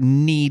ever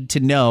need to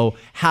know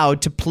how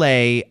to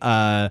play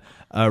a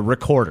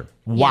recorder?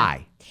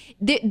 Why?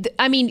 Yeah.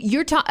 I mean,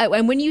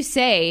 and when you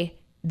say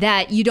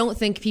that you don't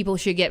think people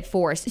should get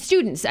forced,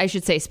 students, I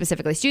should say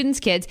specifically, students,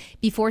 kids,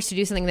 be forced to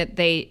do something that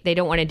they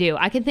don't want to do.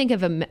 I can think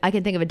of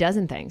a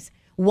dozen things.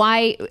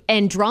 Why?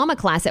 And drama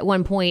class at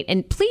one point,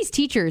 and please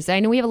teachers, I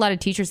know we have a lot of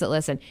teachers that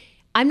listen.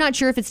 I'm not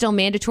sure if it's still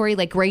mandatory,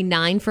 like grade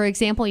 9, for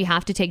example, you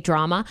have to take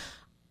drama.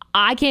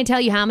 I can't tell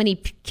you how many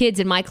kids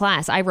in my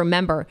class I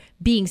remember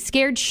being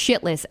scared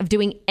shitless of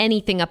doing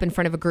anything up in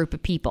front of a group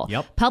of people.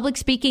 Yep. Public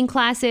speaking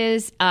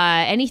classes,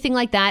 anything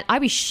like that. I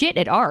was shit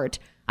at art.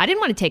 I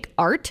didn't want to take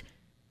art.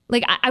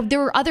 Like, there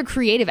were other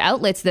creative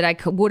outlets that I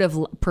would have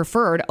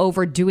preferred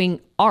over doing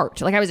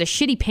art. Like, I was a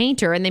shitty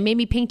painter, and they made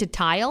me paint a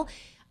tile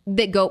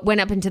that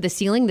went up into the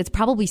ceiling that's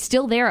probably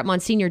still there at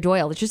Monsignor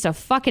Doyle. It's just a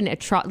fucking,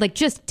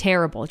 just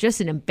terrible. Just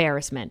an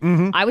embarrassment.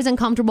 Mm-hmm. I was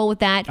uncomfortable with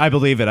that. I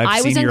believe it.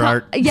 I've seen your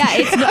art. Yeah,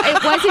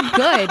 it wasn't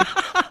good.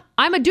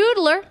 I'm a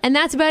doodler, and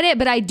that's about it.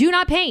 But I do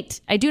not paint.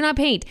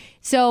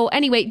 So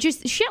anyway,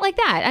 just shit like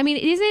that. I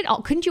mean,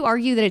 couldn't you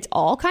argue that it's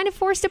all kind of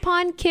forced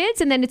upon kids,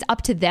 and then it's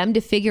up to them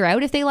to figure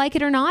out if they like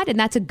it or not? And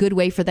that's a good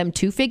way for them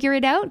to figure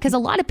it out. Because a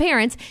lot of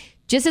parents,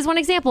 just as one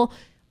example,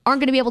 aren't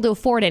going to be able to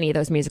afford any of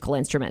those musical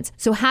instruments.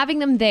 So having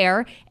them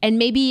there, and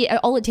maybe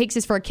all it takes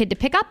is for a kid to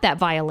pick up that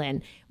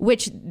violin,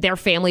 which their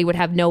family would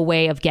have no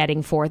way of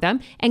getting for them,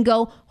 and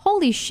go,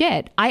 holy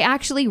shit, I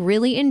actually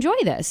really enjoy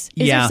this.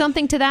 Is there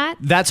something to that?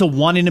 That's a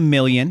 1 in a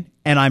million,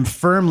 and I'm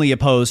firmly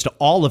opposed to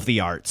all of the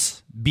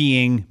arts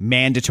being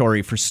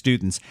mandatory for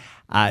students.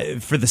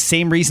 For the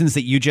same reasons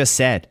that you just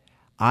said,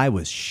 I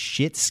was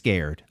shit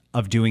scared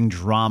of doing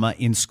drama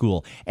in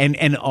school. And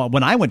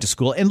when I went to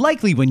school, and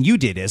likely when you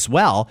did as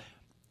well,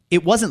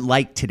 it wasn't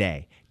like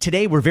today.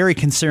 Today, we're very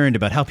concerned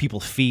about how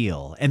people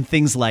feel and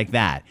things like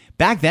that.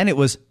 Back then, it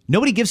was,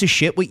 nobody gives a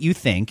shit what you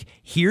think.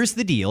 Here's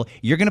the deal.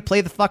 You're going to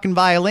play the fucking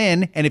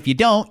violin, and if you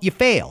don't, you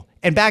fail.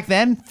 And back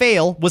then,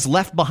 fail was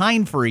left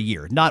behind for a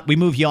year, not we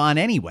move you on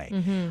anyway.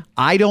 Mm-hmm.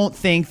 I don't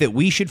think that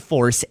we should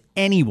force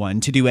anyone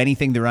to do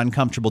anything they're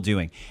uncomfortable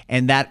doing.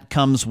 And that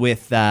comes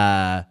with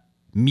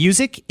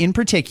music in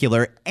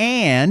particular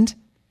and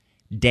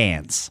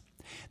dance.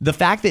 The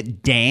fact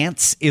that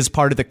dance is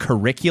part of the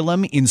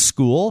curriculum in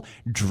school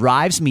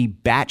drives me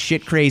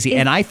batshit crazy.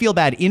 And I feel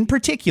bad in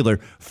particular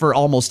for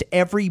almost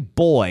every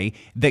boy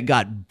that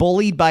got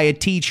bullied by a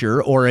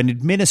teacher or an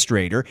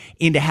administrator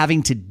into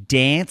having to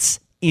dance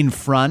in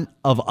front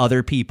of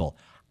other people.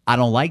 I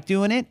don't like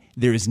doing it.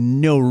 There's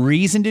no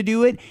reason to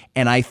do it.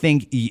 And I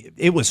think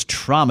it was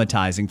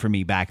traumatizing for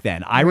me back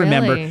then. I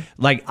remember,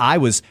 like, I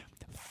was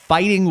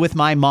fighting with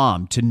my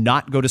mom to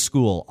not go to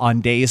school on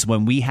days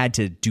when we had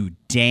to do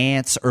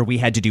dance or we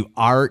had to do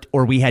art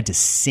or we had to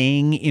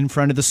sing in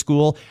front of the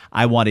school.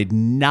 I wanted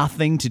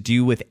nothing to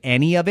do with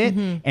any of it.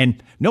 Mm-hmm.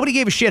 And nobody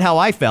gave a shit how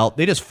I felt.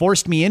 They just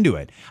forced me into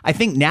it. I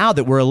think now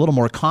that we're a little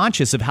more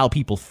conscious of how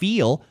people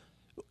feel,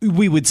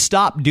 we would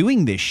stop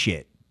doing this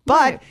shit.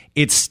 But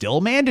it's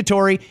still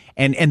mandatory.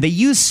 And they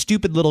use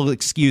stupid little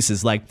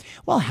excuses like,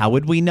 well, how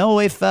would we know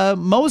if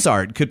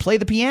Mozart could play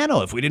the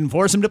piano if we didn't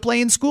force him to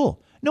play in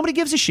school? Nobody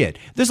gives a shit.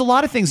 There's a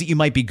lot of things that you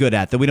might be good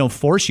at that we don't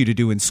force you to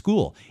do in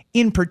school.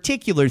 In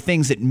particular,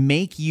 things that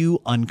make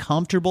you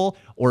uncomfortable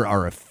or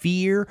are a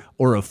fear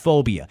or a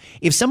phobia.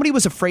 If somebody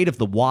was afraid of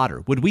the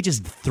water, would we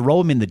just throw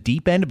them in the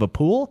deep end of a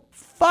pool?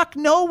 Fuck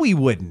no, we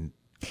wouldn't.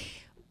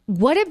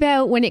 What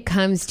about when it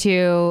comes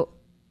to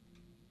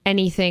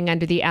anything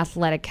under the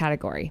athletic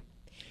category?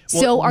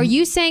 So are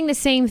you saying the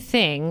same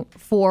thing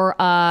for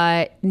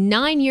a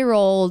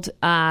 9-year-old,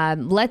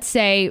 let's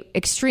say,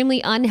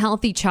 extremely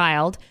unhealthy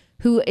child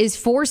who is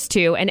forced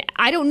to, and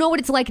I don't know what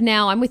it's like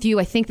now. I'm with you.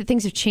 I think that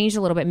things have changed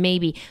a little bit,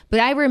 maybe. But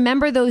I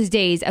remember those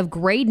days of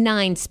grade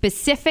 9,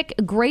 specific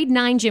grade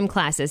 9 gym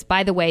classes.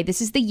 By the way,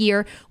 this is the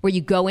year where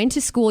you go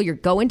into school, you're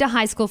going to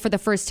high school for the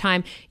first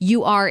time.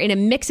 You are in a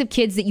mix of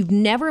kids that you've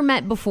never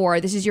met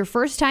before. This is your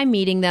first time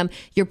meeting them.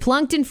 You're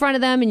plunked in front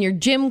of them in your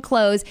gym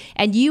clothes,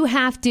 and you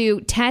have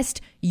to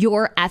test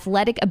your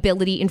athletic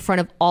ability in front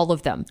of all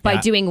of them by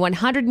doing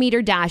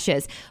 100-meter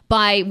dashes,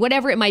 by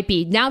whatever it might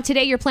be. Now,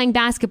 today you're playing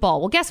basketball.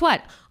 Well, guess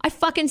what? I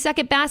fucking suck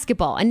at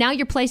basketball. And now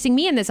you're placing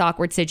me in this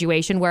awkward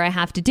situation where I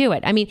have to do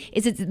it. I mean,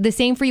 is it the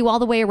same for you all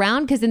the way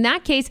around? Because in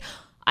that case,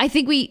 I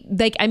think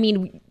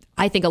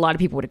I think a lot of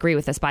people would agree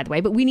with this, by the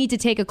way, but we need to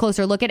take a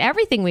closer look at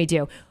everything we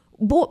do.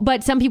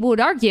 But some people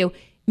would argue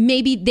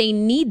maybe they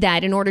need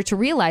that in order to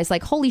realize,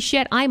 like, holy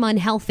shit, I'm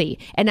unhealthy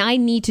and I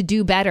need to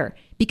do better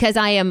because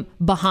I am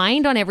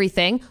behind on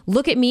everything.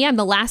 Look at me. I'm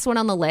the last one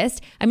on the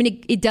list. I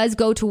mean, it does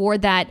go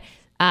toward that.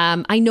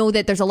 I know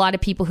that there's a lot of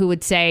people who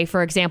would say,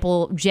 for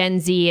example, Gen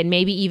Z and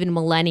maybe even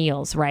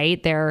millennials,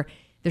 right? They're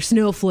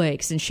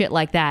snowflakes and shit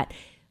like that.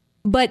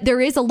 But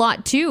there is a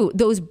lot too,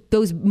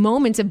 those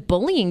moments of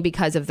bullying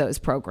because of those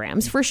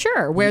programs, for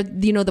sure, where,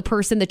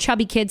 the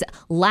chubby kid's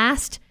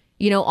last,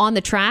 on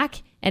the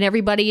track, and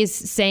everybody is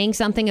saying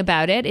something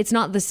about it. It's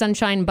not the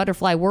sunshine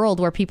butterfly world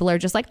where people are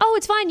just like, oh,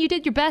 it's fine. You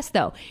did your best,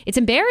 though. It's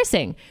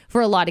embarrassing for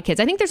a lot of kids.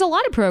 I think there's a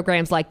lot of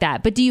programs like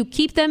that. But do you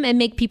keep them and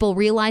make people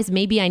realize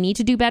maybe I need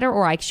to do better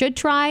or I should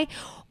try?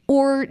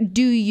 Or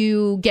do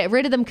you get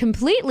rid of them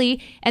completely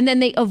and then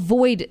they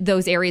avoid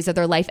those areas of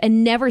their life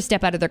and never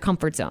step out of their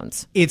comfort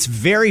zones? It's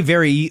very,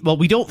 very, well,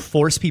 we don't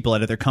force people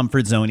out of their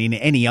comfort zone in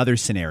any other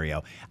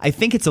scenario. I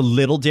think it's a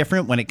little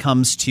different when it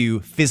comes to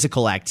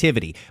physical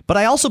activity, but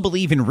I also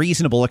believe in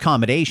reasonable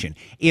accommodation.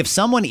 If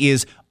someone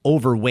is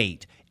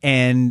overweight,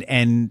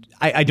 and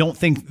I don't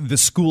think the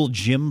school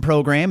gym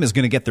program is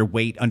going to get their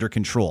weight under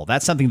control.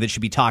 That's something that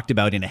should be talked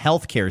about in a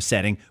healthcare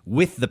setting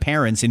with the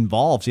parents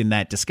involved in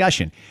that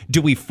discussion.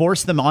 Do we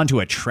force them onto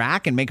a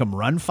track and make them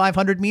run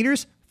 500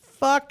 meters?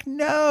 Fuck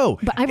no.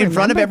 But I in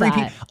front of every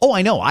that. Oh,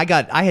 I know. I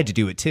had to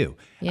do it too.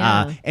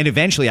 Yeah. And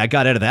eventually I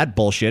got out of that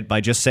bullshit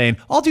by just saying,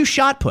 I'll do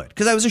shot put,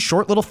 because I was a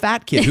short little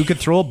fat kid who could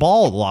throw a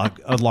ball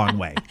a long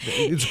way.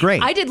 It's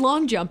great. I did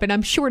long jump and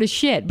I'm short as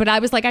shit, but I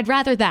was like, I'd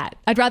rather that.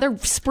 I'd rather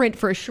sprint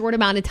for a short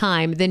amount of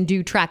time than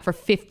do track for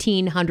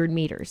 1,500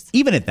 meters.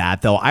 Even at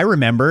that, though, I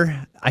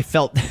remember I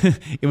felt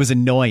it was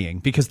annoying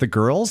because the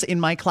girls in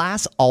my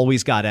class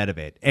always got out of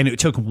it. And it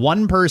took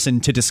one person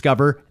to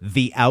discover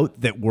the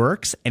out that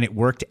works, and it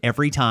worked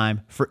every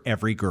time for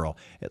every girl.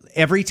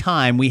 Every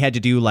time we had to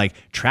do like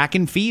track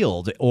and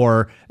field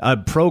or a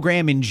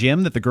program in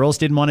gym that the girls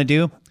didn't want to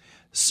do.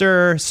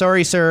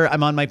 Sorry, sir,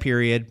 I'm on my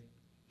period.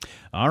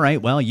 All right,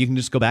 well, you can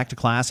just go back to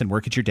class and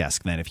work at your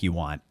desk then if you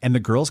want. And the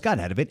girls got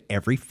out of it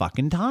every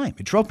fucking time.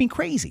 It drove me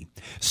crazy.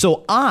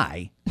 So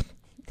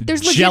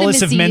There's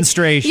jealous of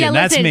menstruation. Yeah,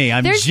 that's me.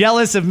 I'm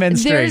jealous of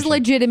menstruation. There's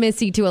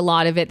legitimacy to a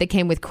lot of it that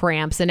came with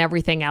cramps and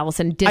everything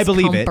else and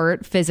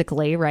discomfort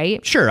physically,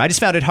 right? Sure. I just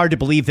found it hard to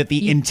believe that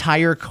the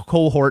entire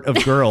cohort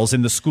of girls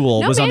in the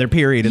school was on their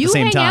period at the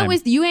same time.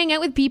 You hang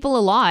out with people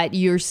a lot.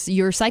 Your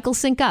cycles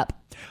sync up.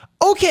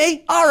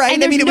 Okay. All right.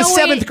 I mean, it was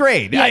 7th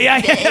grade. Yeah,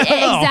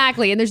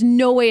 exactly. And there's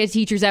no way a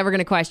teacher's ever going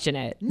to question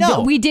it.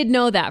 No. We did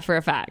know that for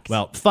a fact.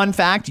 Well, fun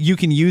fact, you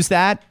can use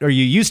that, or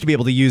you used to be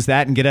able to use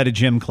that and get out of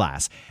gym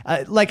class.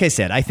 Like I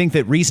said, I think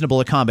that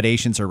reasonable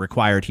accommodations are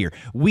required here.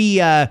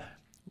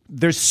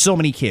 There's so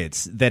many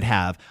kids that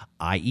have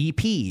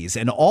IEPs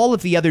and all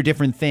of the other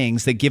different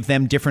things that give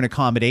them different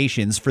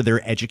accommodations for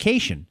their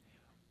education.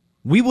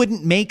 We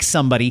wouldn't make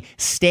somebody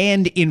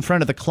stand in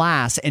front of the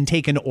class and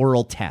take an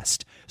oral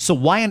test. So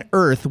why on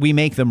earth we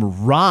make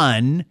them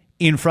run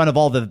in front of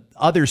all the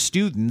other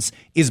students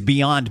is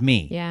beyond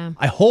me. Yeah.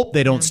 I hope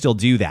they don't still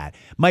do that.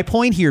 My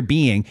point here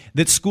being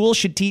that school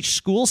should teach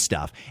school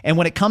stuff. And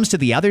when it comes to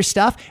the other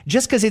stuff,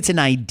 just because it's an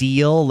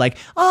ideal, like,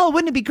 oh,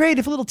 wouldn't it be great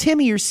if little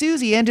Timmy or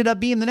Susie ended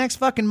up being the next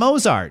fucking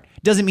Mozart,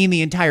 doesn't mean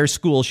the entire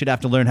school should have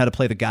to learn how to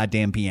play the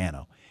goddamn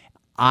piano.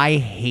 I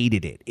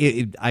hated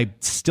it. I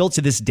still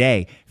to this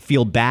day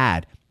feel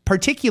bad,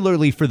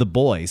 particularly for the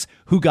boys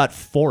who got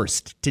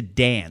forced to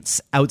dance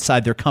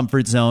outside their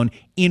comfort zone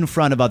in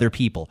front of other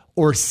people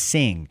or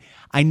sing.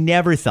 I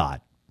never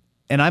thought,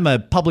 and I'm a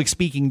public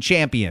speaking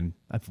champion.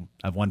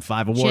 I've won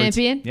 5 awards.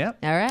 Champion? Yeah.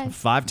 All right.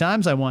 5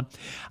 times I won.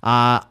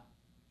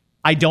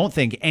 I don't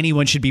think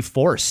anyone should be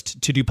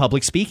forced to do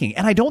public speaking.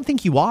 And I don't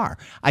think you are.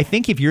 I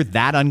think if you're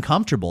that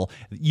uncomfortable,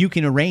 you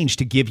can arrange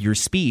to give your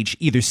speech,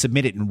 either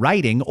submit it in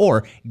writing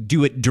or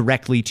do it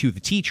directly to the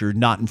teacher,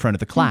 not in front of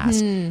the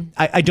class. Mm-hmm.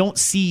 I don't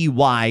see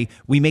why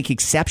we make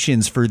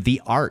exceptions for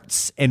the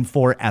arts and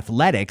for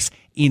athletics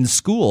in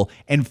school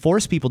and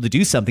force people to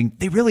do something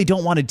they really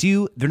don't want to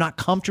do, they're not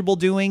comfortable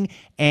doing,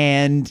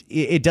 and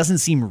it doesn't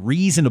seem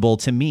reasonable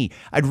to me.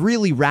 I'd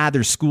really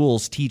rather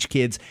schools teach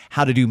kids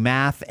how to do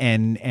math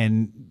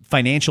and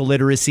financial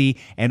literacy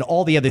and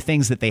all the other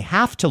things that they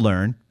have to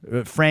learn,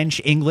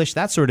 French, English,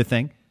 that sort of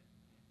thing,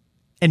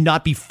 and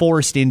not be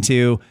forced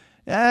into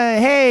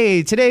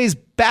Hey, today's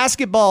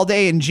basketball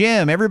day in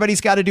gym.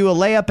 Everybody's got to do a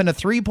layup and a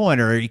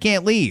three-pointer or you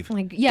can't leave.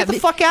 Get the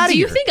fuck out of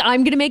here. Do you think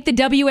I'm going to make the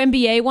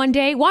WNBA one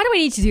day? Why do I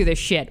need to do this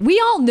shit? We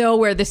all know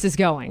where this is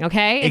going,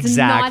 okay? It's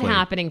not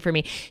happening for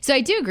me. So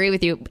I do agree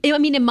with you. I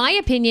mean, in my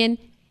opinion,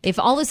 if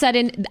all of a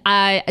sudden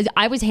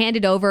I was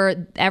handed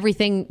over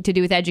everything to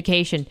do with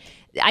education,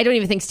 I don't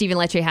even think Stephen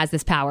Lecce has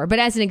this power. But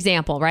as an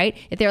example, right?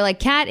 If they're like,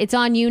 Kat, it's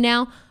on you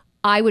now,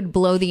 I would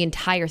blow the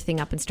entire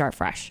thing up and start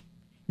fresh.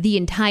 The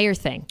entire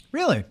thing.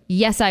 Really?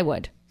 Yes, I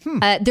would.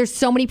 There's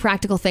so many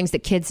practical things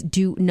that kids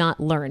do not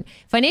learn.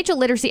 Financial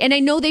literacy, and I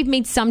know they've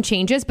made some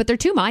changes, but they're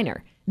too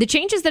minor. The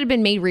changes that have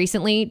been made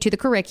recently to the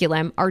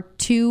curriculum are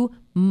too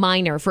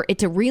minor for it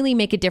to really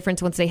make a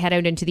difference once they head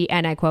out into the,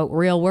 and I quote,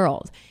 real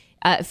world.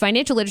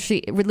 Financial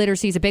literacy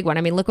is a big one.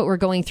 I mean, look what we're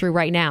going through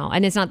right now.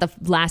 And it's not the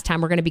last time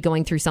we're going to be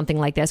going through something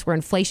like this where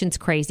inflation's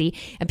crazy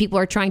and people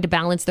are trying to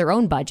balance their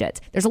own budgets.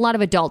 There's a lot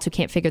of adults who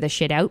can't figure this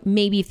shit out.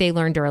 Maybe if they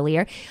learned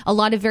earlier, a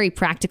lot of very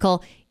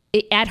practical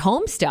at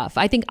home stuff.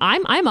 I think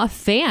I'm a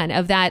fan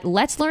of that.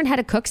 Let's learn how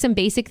to cook some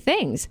basic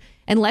things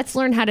and let's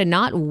learn how to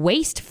not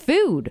waste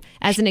food.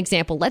 As an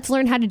example, let's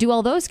learn how to do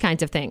all those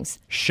kinds of things.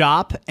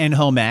 Shop and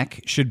home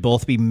ec should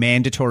both be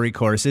mandatory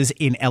courses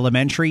in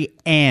elementary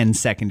and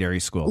secondary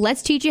school.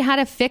 Let's teach you how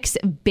to fix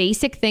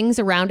basic things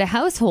around a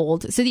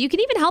household so that you can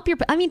even help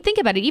I mean, think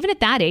about it. Even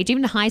at that age,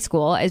 even in high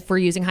school, if we're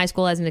using high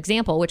school as an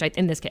example, which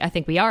in this case, I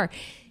think we are,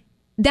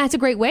 that's a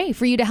great way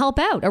for you to help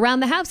out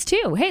around the house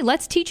too. Hey,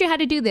 let's teach you how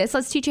to do this.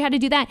 Let's teach you how to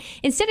do that.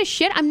 Instead of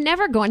shit I'm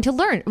never going to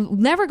learn,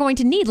 never going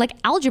to need, like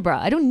algebra.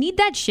 I don't need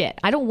that shit.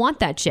 I don't want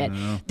that shit.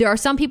 There are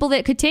some people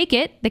that could take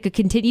it, that could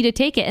continue to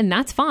take it, and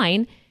that's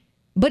fine.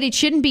 But it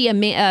shouldn't be a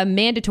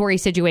mandatory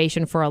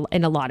situation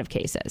in a lot of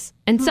cases.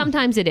 And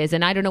sometimes it is,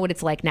 and I don't know what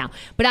it's like now.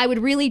 But I would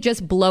really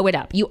just blow it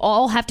up. You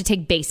all have to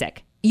take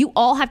basic. You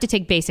all have to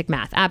take basic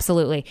math.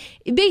 Absolutely.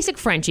 Basic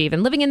French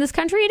even. Living in this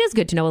country, it is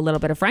good to know a little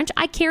bit of French.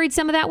 I carried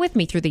some of that with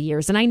me through the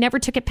years, and I never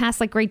took it past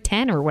like grade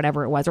 10 or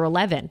whatever it was, or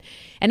 11.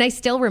 And I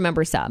still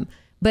remember some.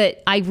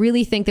 But I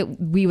really think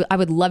that I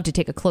would love to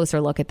take a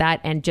closer look at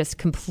that and just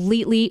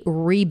completely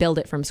rebuild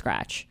it from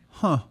scratch.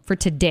 For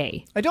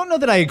today. I don't know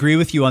that I agree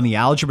with you on the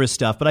algebra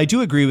stuff, but I do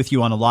agree with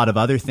you on a lot of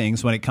other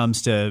things when it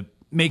comes to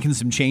making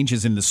some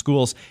changes in the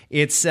schools.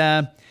 It's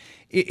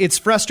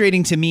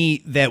frustrating to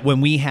me that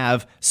when we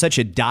have such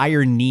a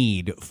dire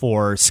need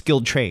for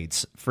skilled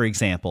trades, for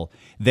example,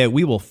 that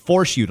we will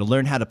force you to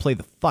learn how to play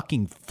the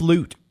fucking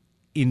flute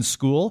in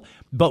school,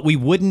 but we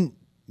wouldn't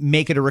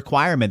make it a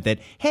requirement that,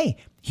 hey,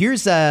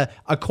 here's a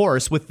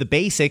course with the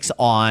basics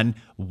on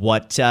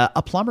what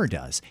a plumber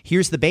does.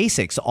 Here's the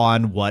basics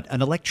on what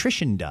an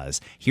electrician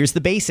does. Here's the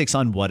basics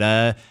on what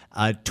a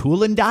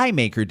tool and die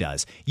maker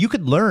does. You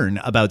could learn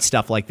about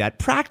stuff like that,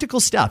 practical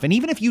stuff. And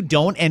even if you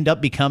don't end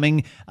up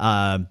becoming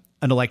an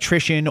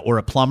electrician or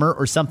a plumber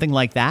or something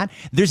like that,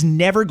 there's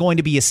never going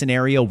to be a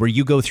scenario where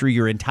you go through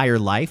your entire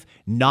life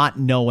not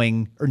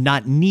knowing or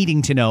not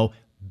needing to know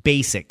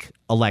basic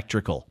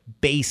electrical,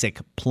 basic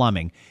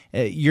plumbing.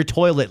 Your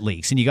toilet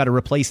leaks and you got to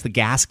replace the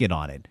gasket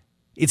on it.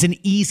 It's an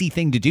easy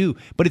thing to do,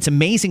 but it's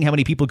amazing how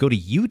many people go to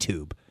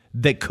YouTube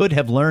that could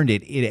have learned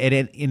it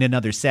in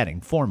another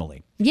setting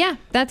formally. Yeah,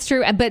 that's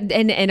true. But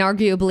and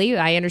arguably,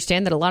 I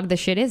understand that a lot of the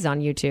shit is on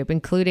YouTube,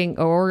 including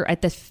or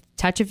at the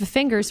touch of the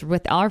fingers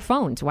with our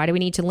phones. Why do we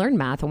need to learn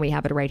math when we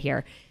have it right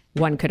here?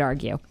 One could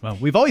argue. Well,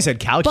 we've always had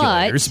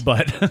calculators,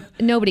 but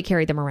nobody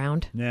carried them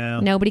around. No.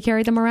 Nobody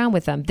carried them around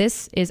with them.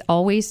 This is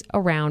always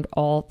around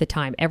all the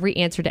time. Every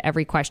answer to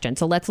every question.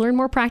 So let's learn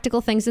more practical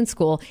things in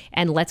school,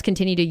 and let's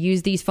continue to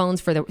use these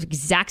phones for the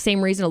exact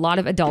same reason a lot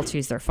of adults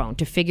use their phone,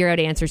 to figure out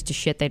answers to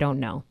shit they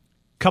don't know.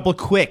 Couple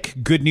quick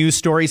good news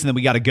stories, and then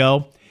we got to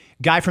go.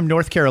 Guy from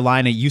North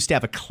Carolina used to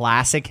have a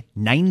classic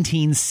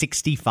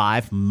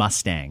 1965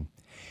 Mustang.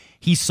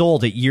 He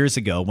sold it years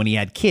ago when he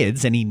had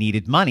kids and he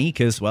needed money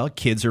because, well,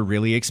 kids are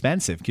really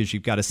expensive because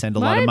you've got to send a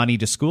lot of money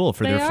to school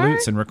for their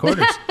flutes and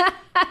recorders.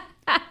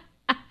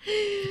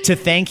 To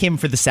thank him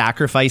for the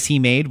sacrifice he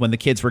made when the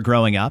kids were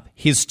growing up,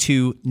 his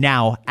two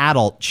now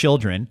adult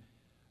children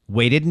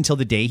waited until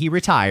the day he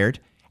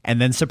retired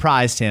and then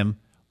surprised him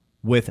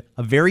with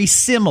a very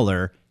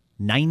similar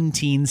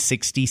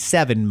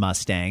 1967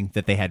 Mustang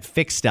that they had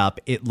fixed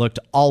up. It looked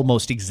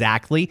almost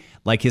exactly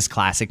like his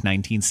classic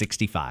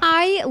 1965.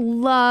 I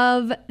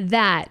love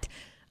that.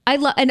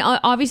 And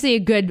obviously a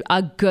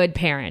good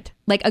parent,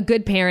 like a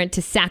good parent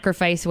to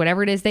sacrifice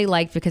whatever it is they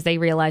like because they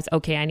realize,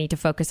 okay, I need to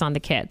focus on the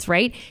kids,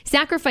 right?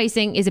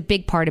 Sacrificing is a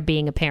big part of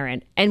being a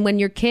parent. And when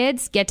your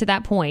kids get to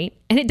that point,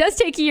 and it does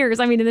take years.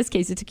 I mean, in this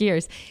case, it took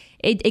years.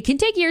 It can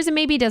take years and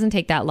maybe it doesn't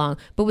take that long.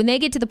 But when they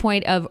get to the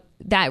point of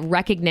that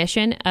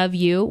recognition of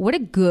you, what a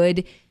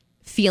good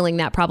feeling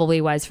that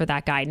probably was for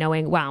that guy,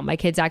 knowing, wow, my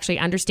kids actually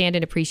understand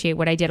and appreciate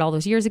what I did all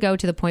those years ago,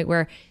 to the point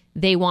where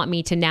they want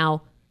me to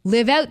now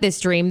live out this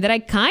dream that I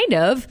kind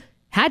of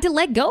had to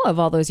let go of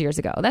all those years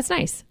ago. That's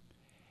nice.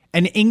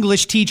 An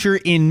English teacher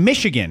in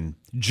Michigan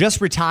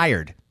just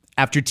retired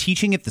after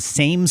teaching at the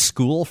same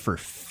school for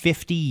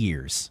 50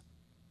 years.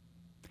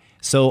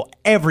 So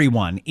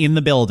everyone in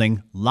the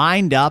building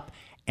lined up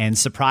and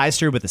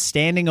surprised her with a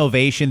standing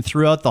ovation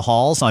throughout the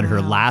halls on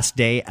her last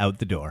day out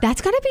the door.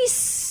 That's got to be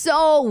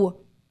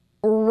so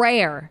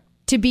rare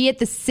to be at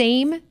the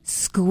same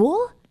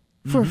school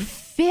for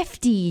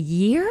 50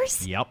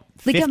 years. Yep.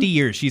 50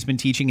 years she's been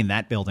teaching in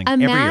that building.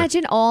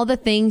 Imagine all the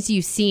things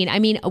you've seen. I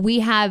mean, we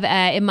have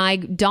in my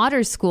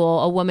daughter's school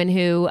a woman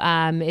who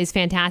is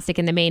fantastic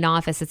in the main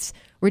office. It's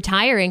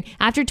retiring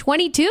after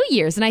 22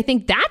 years. And I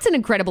think that's an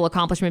incredible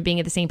accomplishment, being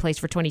at the same place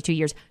for 22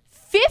 years.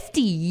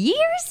 50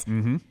 years?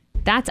 Mm-hmm.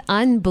 That's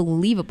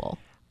unbelievable.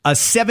 A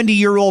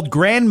 70-year-old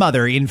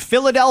grandmother in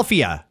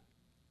Philadelphia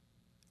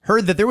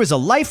heard that there was a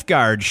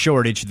lifeguard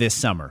shortage this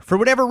summer. For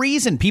whatever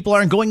reason, people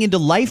aren't going into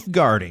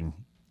lifeguarding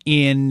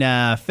in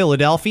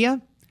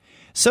Philadelphia.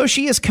 So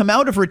she has come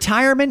out of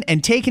retirement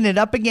and taken it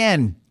up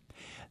again.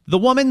 The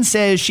woman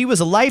says she was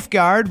a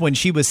lifeguard when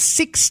she was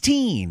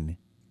 16,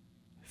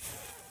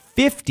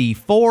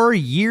 54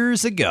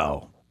 years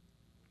ago.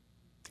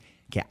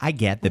 Okay, I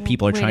get that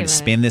people are trying to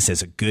spin this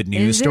as a good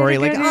news story.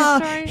 Like,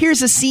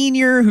 here's a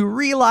senior who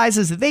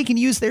realizes that they can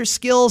use their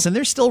skills and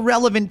they're still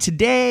relevant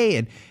today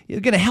and you're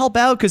going to help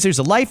out because there's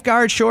a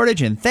lifeguard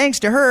shortage. And thanks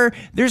to her,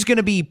 there's going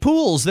to be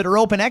pools that are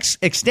open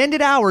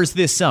extended hours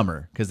this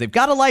summer because they've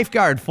got a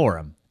lifeguard for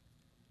them.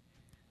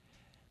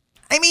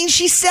 I mean,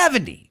 she's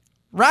 70,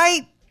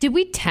 right? Did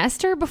we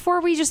test her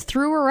before we just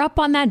threw her up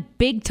on that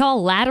big,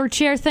 tall ladder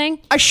chair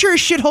thing? I sure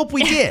should hope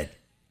we did.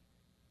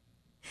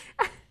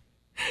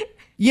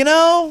 You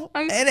know,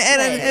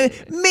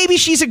 and maybe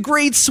she's a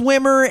great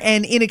swimmer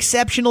and in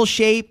exceptional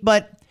shape,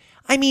 but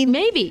I mean,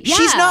 maybe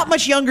she's not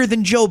much younger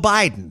than Joe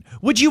Biden.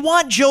 Would you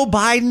want Joe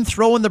Biden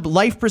throwing the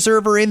life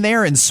preserver in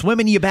there and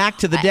swimming you back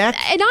to the deck?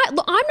 And I'm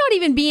not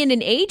even being an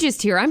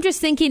ageist here. I'm just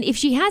thinking if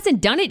she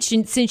hasn't done it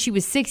since she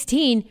was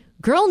 16,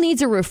 girl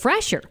needs a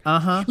refresher.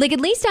 Like, at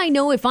least I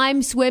know if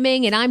I'm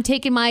swimming and I'm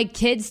taking my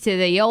kids to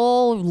the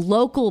old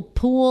local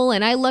pool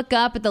and I look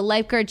up at the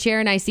lifeguard chair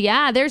and I see,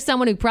 there's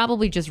someone who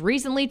probably just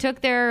recently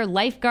took their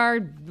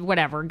lifeguard,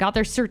 whatever, got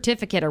their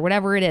certificate or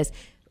whatever it is.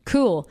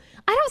 Cool.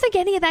 I don't think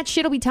any of that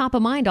shit will be top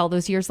of mind all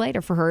those years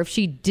later for her if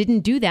she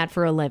didn't do that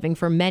for a living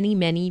for many,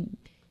 many,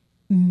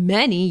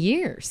 many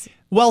years.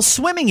 Well,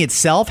 swimming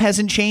itself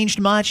hasn't changed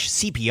much.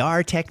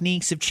 CPR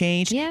techniques have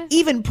changed. Yeah.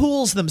 Even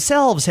pools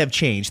themselves have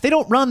changed. They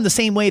don't run the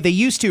same way they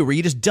used to, where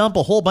you just dump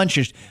a whole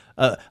bunch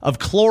of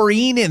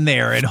chlorine in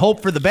there and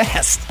hope for the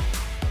best.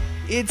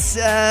 It's,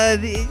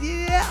 I'm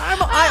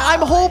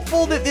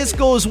hopeful that this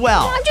goes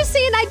well. I'm just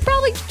saying I'd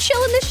probably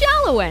chill in the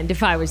shallow end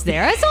if I was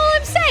there. That's all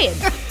I'm saying.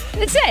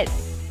 That's it.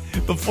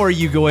 Before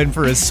you go in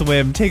for a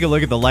swim, take a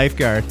look at the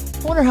lifeguard.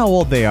 I wonder how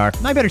old they are.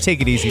 I better take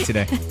it easy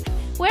today.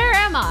 Where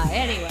am I,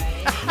 anyway?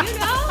 You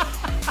know?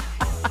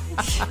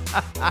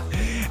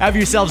 Have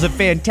yourselves a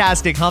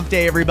fantastic hump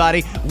day,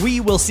 everybody. We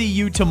will see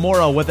you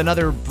tomorrow with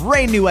another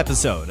brand new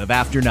episode of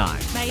After 9.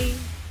 Bye.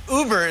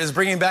 Uber is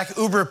bringing back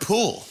Uber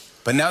Pool,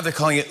 but now they're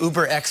calling it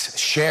Uber X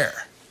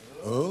Share.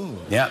 Oh.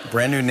 Yeah,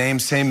 brand new name,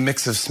 same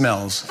mix of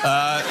smells.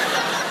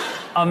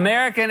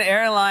 American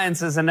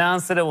Airlines has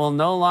announced that it will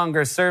no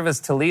longer service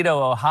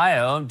Toledo,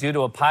 Ohio, due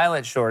to a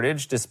pilot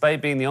shortage,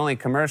 despite being the only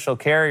commercial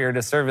carrier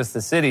to service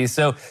the city.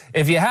 So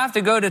if you have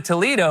to go to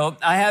Toledo,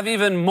 I have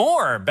even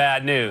more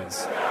bad news.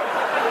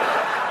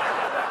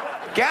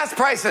 Gas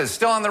prices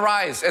still on the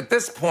rise. At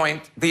this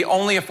point, the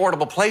only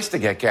affordable place to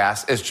get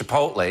gas is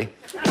Chipotle.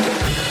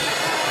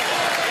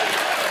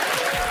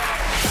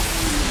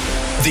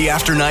 The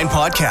After 9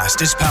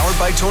 podcast is powered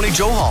by Tony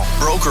Johal,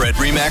 broker at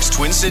RE/MAX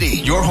Twin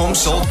City. Your home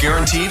sold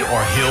guaranteed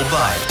or he'll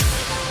buy it.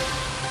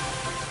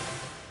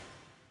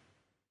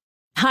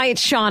 Hi,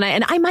 it's Shauna,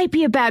 and I might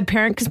be a bad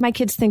parent because my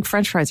kids think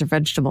French fries are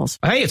vegetables.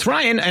 Hey, it's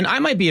Ryan, and I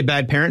might be a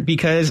bad parent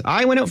because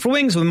I went out for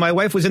wings when my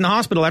wife was in the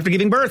hospital after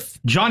giving birth.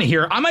 Johnny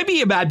here. I might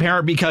be a bad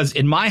parent because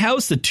in my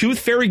house, the tooth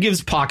fairy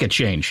gives pocket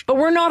change. But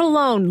we're not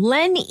alone.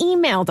 Len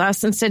emailed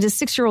us and said his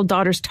 6-year-old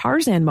daughter's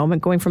Tarzan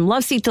moment going from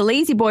love seat to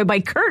lazy boy by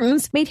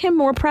curtains made him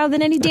more proud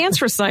than any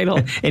dance recital.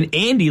 And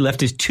Andy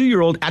left his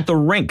 2-year-old at the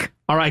rink.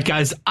 All right,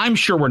 guys, I'm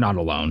sure we're not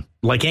alone.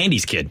 Like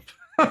Andy's kid.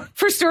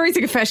 For stories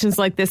and confessions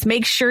like this,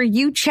 make sure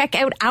you check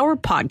out our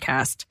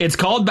podcast. It's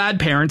called Bad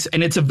Parents,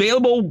 and it's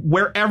available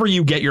wherever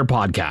you get your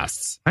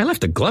podcasts. I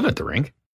left a glove at the rink.